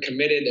 they're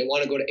committed, they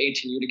want to go to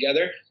 18U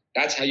together.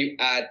 That's how you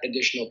add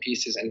additional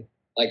pieces. And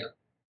like,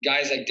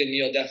 guys like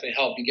Daniil definitely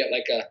help. You get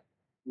like a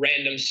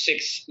random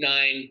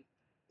 6'9",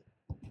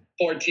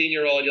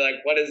 14-year-old. You're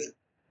like, what is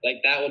like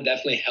that will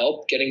definitely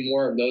help getting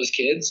more of those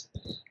kids.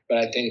 But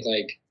I think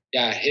like,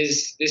 yeah,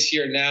 this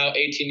year now,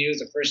 18U is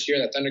the first year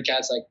that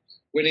Thundercats like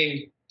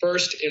winning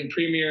first in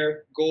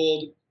Premier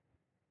Gold.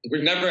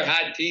 We've never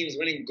had teams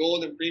winning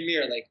gold in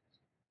Premier. Like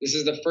this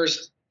is the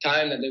first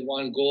time that they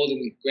won gold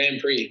in Grand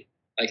Prix,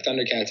 like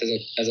Thundercats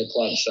as a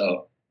club.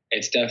 So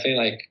it's definitely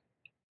like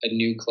a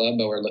new club,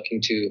 but we're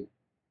looking to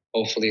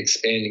hopefully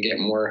expand and get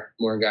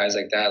more guys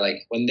like that.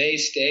 Like when they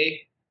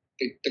stay,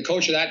 the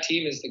coach of that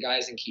team is the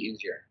guys in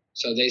Keaton's year.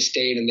 So they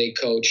stayed and they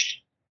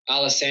coached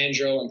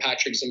Alessandro and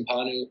Patrick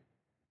Zimpanu.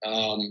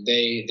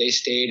 They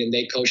stayed and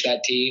they coached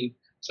that team.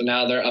 So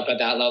now they're up at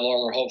that level,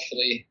 and we're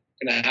hopefully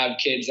going to have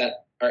kids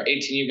that are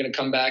 18 going to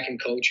come back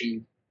and coach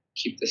and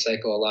keep the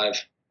cycle alive.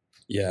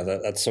 Yeah,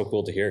 that's so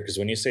cool to hear, because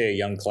when you say a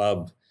young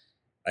club,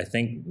 I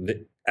think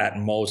that at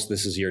most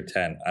this is year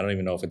 10. I don't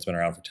even know if it's been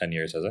around for 10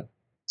 years, has it?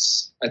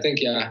 I think,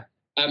 yeah.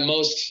 At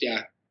most,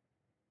 yeah.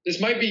 This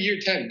might be year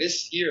 10.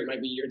 This year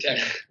might be year 10.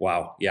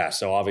 Wow. Yeah.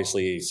 So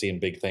obviously seeing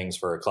big things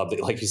for a club that,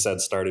 like you said,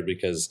 started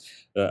because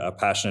a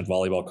passionate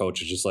volleyball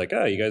coach is just like,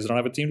 oh, you guys don't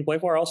have a team to play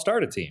for? I'll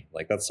start a team.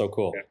 Like, that's so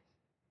cool.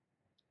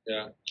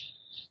 Yeah.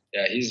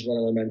 Yeah, he's one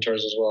of my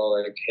mentors as well.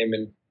 Like him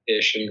and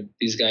Ish and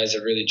these guys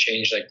have really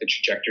changed like the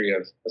trajectory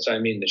of, that's what I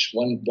mean. Just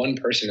one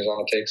person is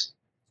all it takes.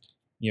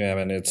 Yeah,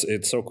 man,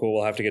 it's so cool.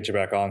 We'll have to get you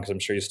back on because I'm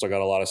sure you still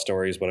got a lot of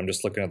stories, but I'm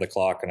just looking at the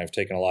clock and I've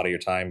taken a lot of your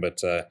time. But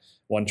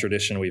one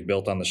tradition we've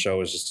built on the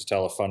show is just to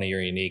tell a funny or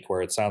unique,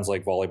 where it sounds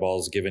like volleyball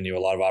has given you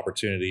a lot of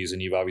opportunities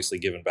and you've obviously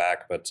given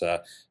back, but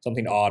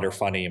something odd or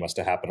funny must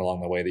have happened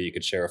along the way that you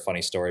could share a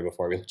funny story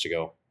before we let you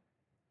go.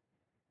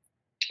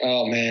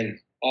 Oh, man,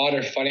 odd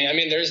or funny. I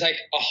mean, there's like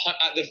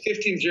the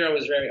 15-0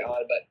 was very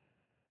odd,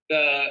 but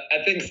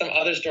I think some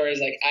other stories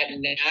like at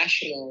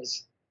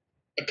nationals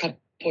a couple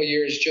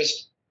years,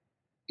 just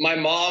my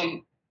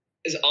mom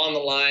is on the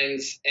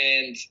lines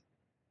and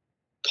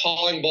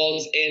calling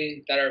balls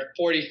in that are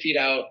 40 feet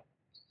out.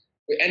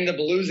 We end up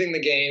losing the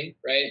game,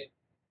 right?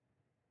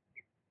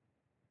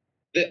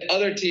 The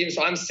other team,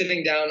 so I'm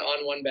sitting down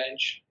on one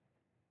bench.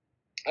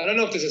 I don't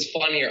know if this is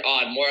funny or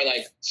odd, more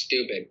like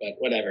stupid, but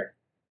whatever.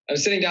 I'm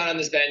sitting down on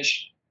this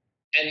bench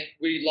and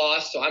we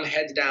lost, so I'm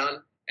heads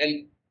down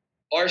and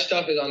our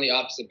stuff is on the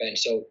opposite bench.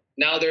 So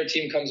now their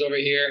team comes over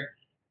here.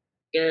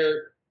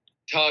 They're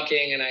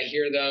talking and I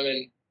hear them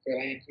and they're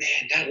like,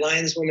 man, that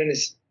lineswoman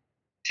is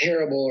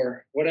terrible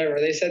or whatever.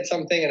 They said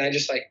something and I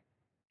just like,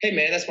 hey,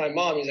 man, that's my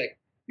mom. He's like,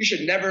 you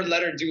should never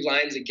let her do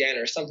lines again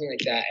or something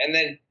like that. And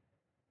then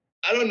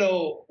I don't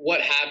know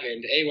what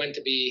happened. A went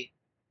to B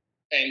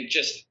and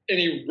just an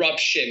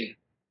eruption.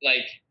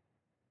 Like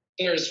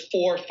there's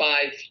 4 or 5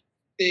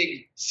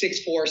 big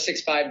 6'4",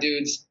 6'5"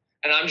 dudes.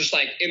 And I'm just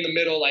like in the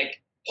middle,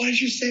 like, what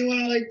did you say?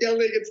 Well, like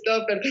yelling and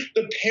stuff. And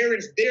the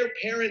parents, their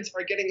parents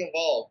are getting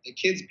involved. The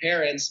kids'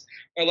 parents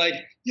are like,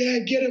 yeah,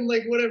 get him,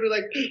 like whatever,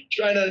 like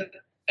trying to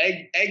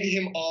egg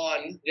him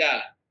on.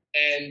 Yeah.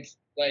 And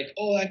like,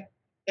 oh,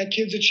 that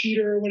kid's a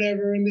cheater or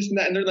whatever and this and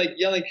that. And they're like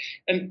yelling.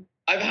 And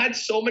I've had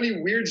so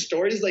many weird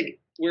stories like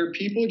where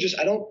people just,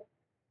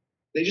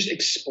 they just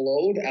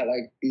explode at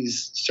like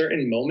these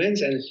certain moments.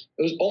 And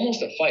it was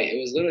almost a fight. It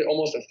was literally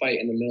almost a fight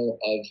in the middle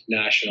of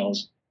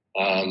nationals.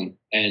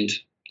 And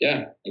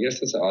yeah, I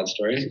guess that's an odd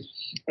story.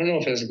 I don't know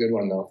if that's a good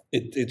one though.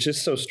 It's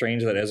just so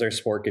strange that as our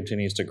sport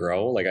continues to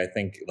grow, like I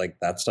think like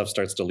that stuff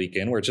starts to leak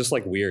in where it's just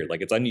like weird.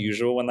 Like it's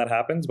unusual when that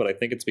happens, but I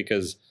think it's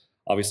because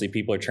obviously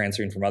people are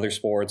transferring from other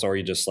sports, or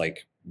you just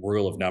like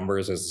rule of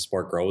numbers as the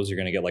sport grows, you're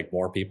going to get like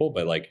more people.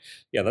 But like,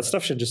 yeah, that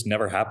stuff should just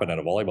never happen at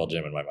a volleyball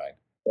gym in my mind.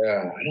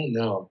 Yeah, I don't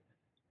know.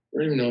 I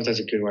don't even know if that's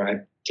a good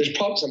one. There's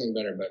probably something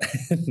better,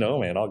 but no,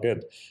 man, all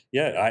good.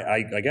 Yeah,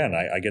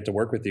 I get to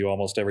work with you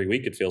almost every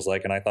week, it feels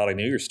like, and I thought I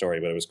knew your story,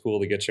 but it was cool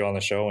to get you on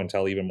the show and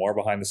tell even more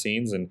behind the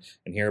scenes and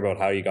hear about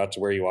how you got to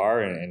where you are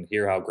and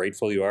hear how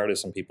grateful you are to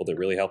some people that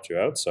really helped you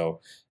out.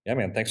 So yeah,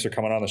 man, thanks for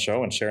coming on the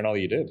show and sharing all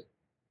that you did.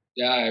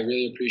 Yeah, I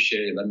really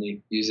appreciate it. Let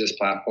me use this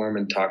platform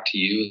and talk to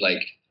you.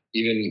 Like,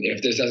 even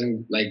if this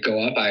doesn't like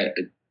go up, I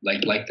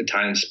like the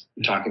times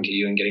talking to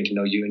you and getting to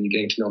know you and you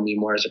getting to know me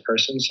more as a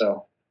person.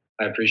 So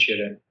I appreciate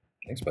it.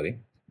 Thanks, buddy.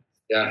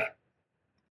 Yeah.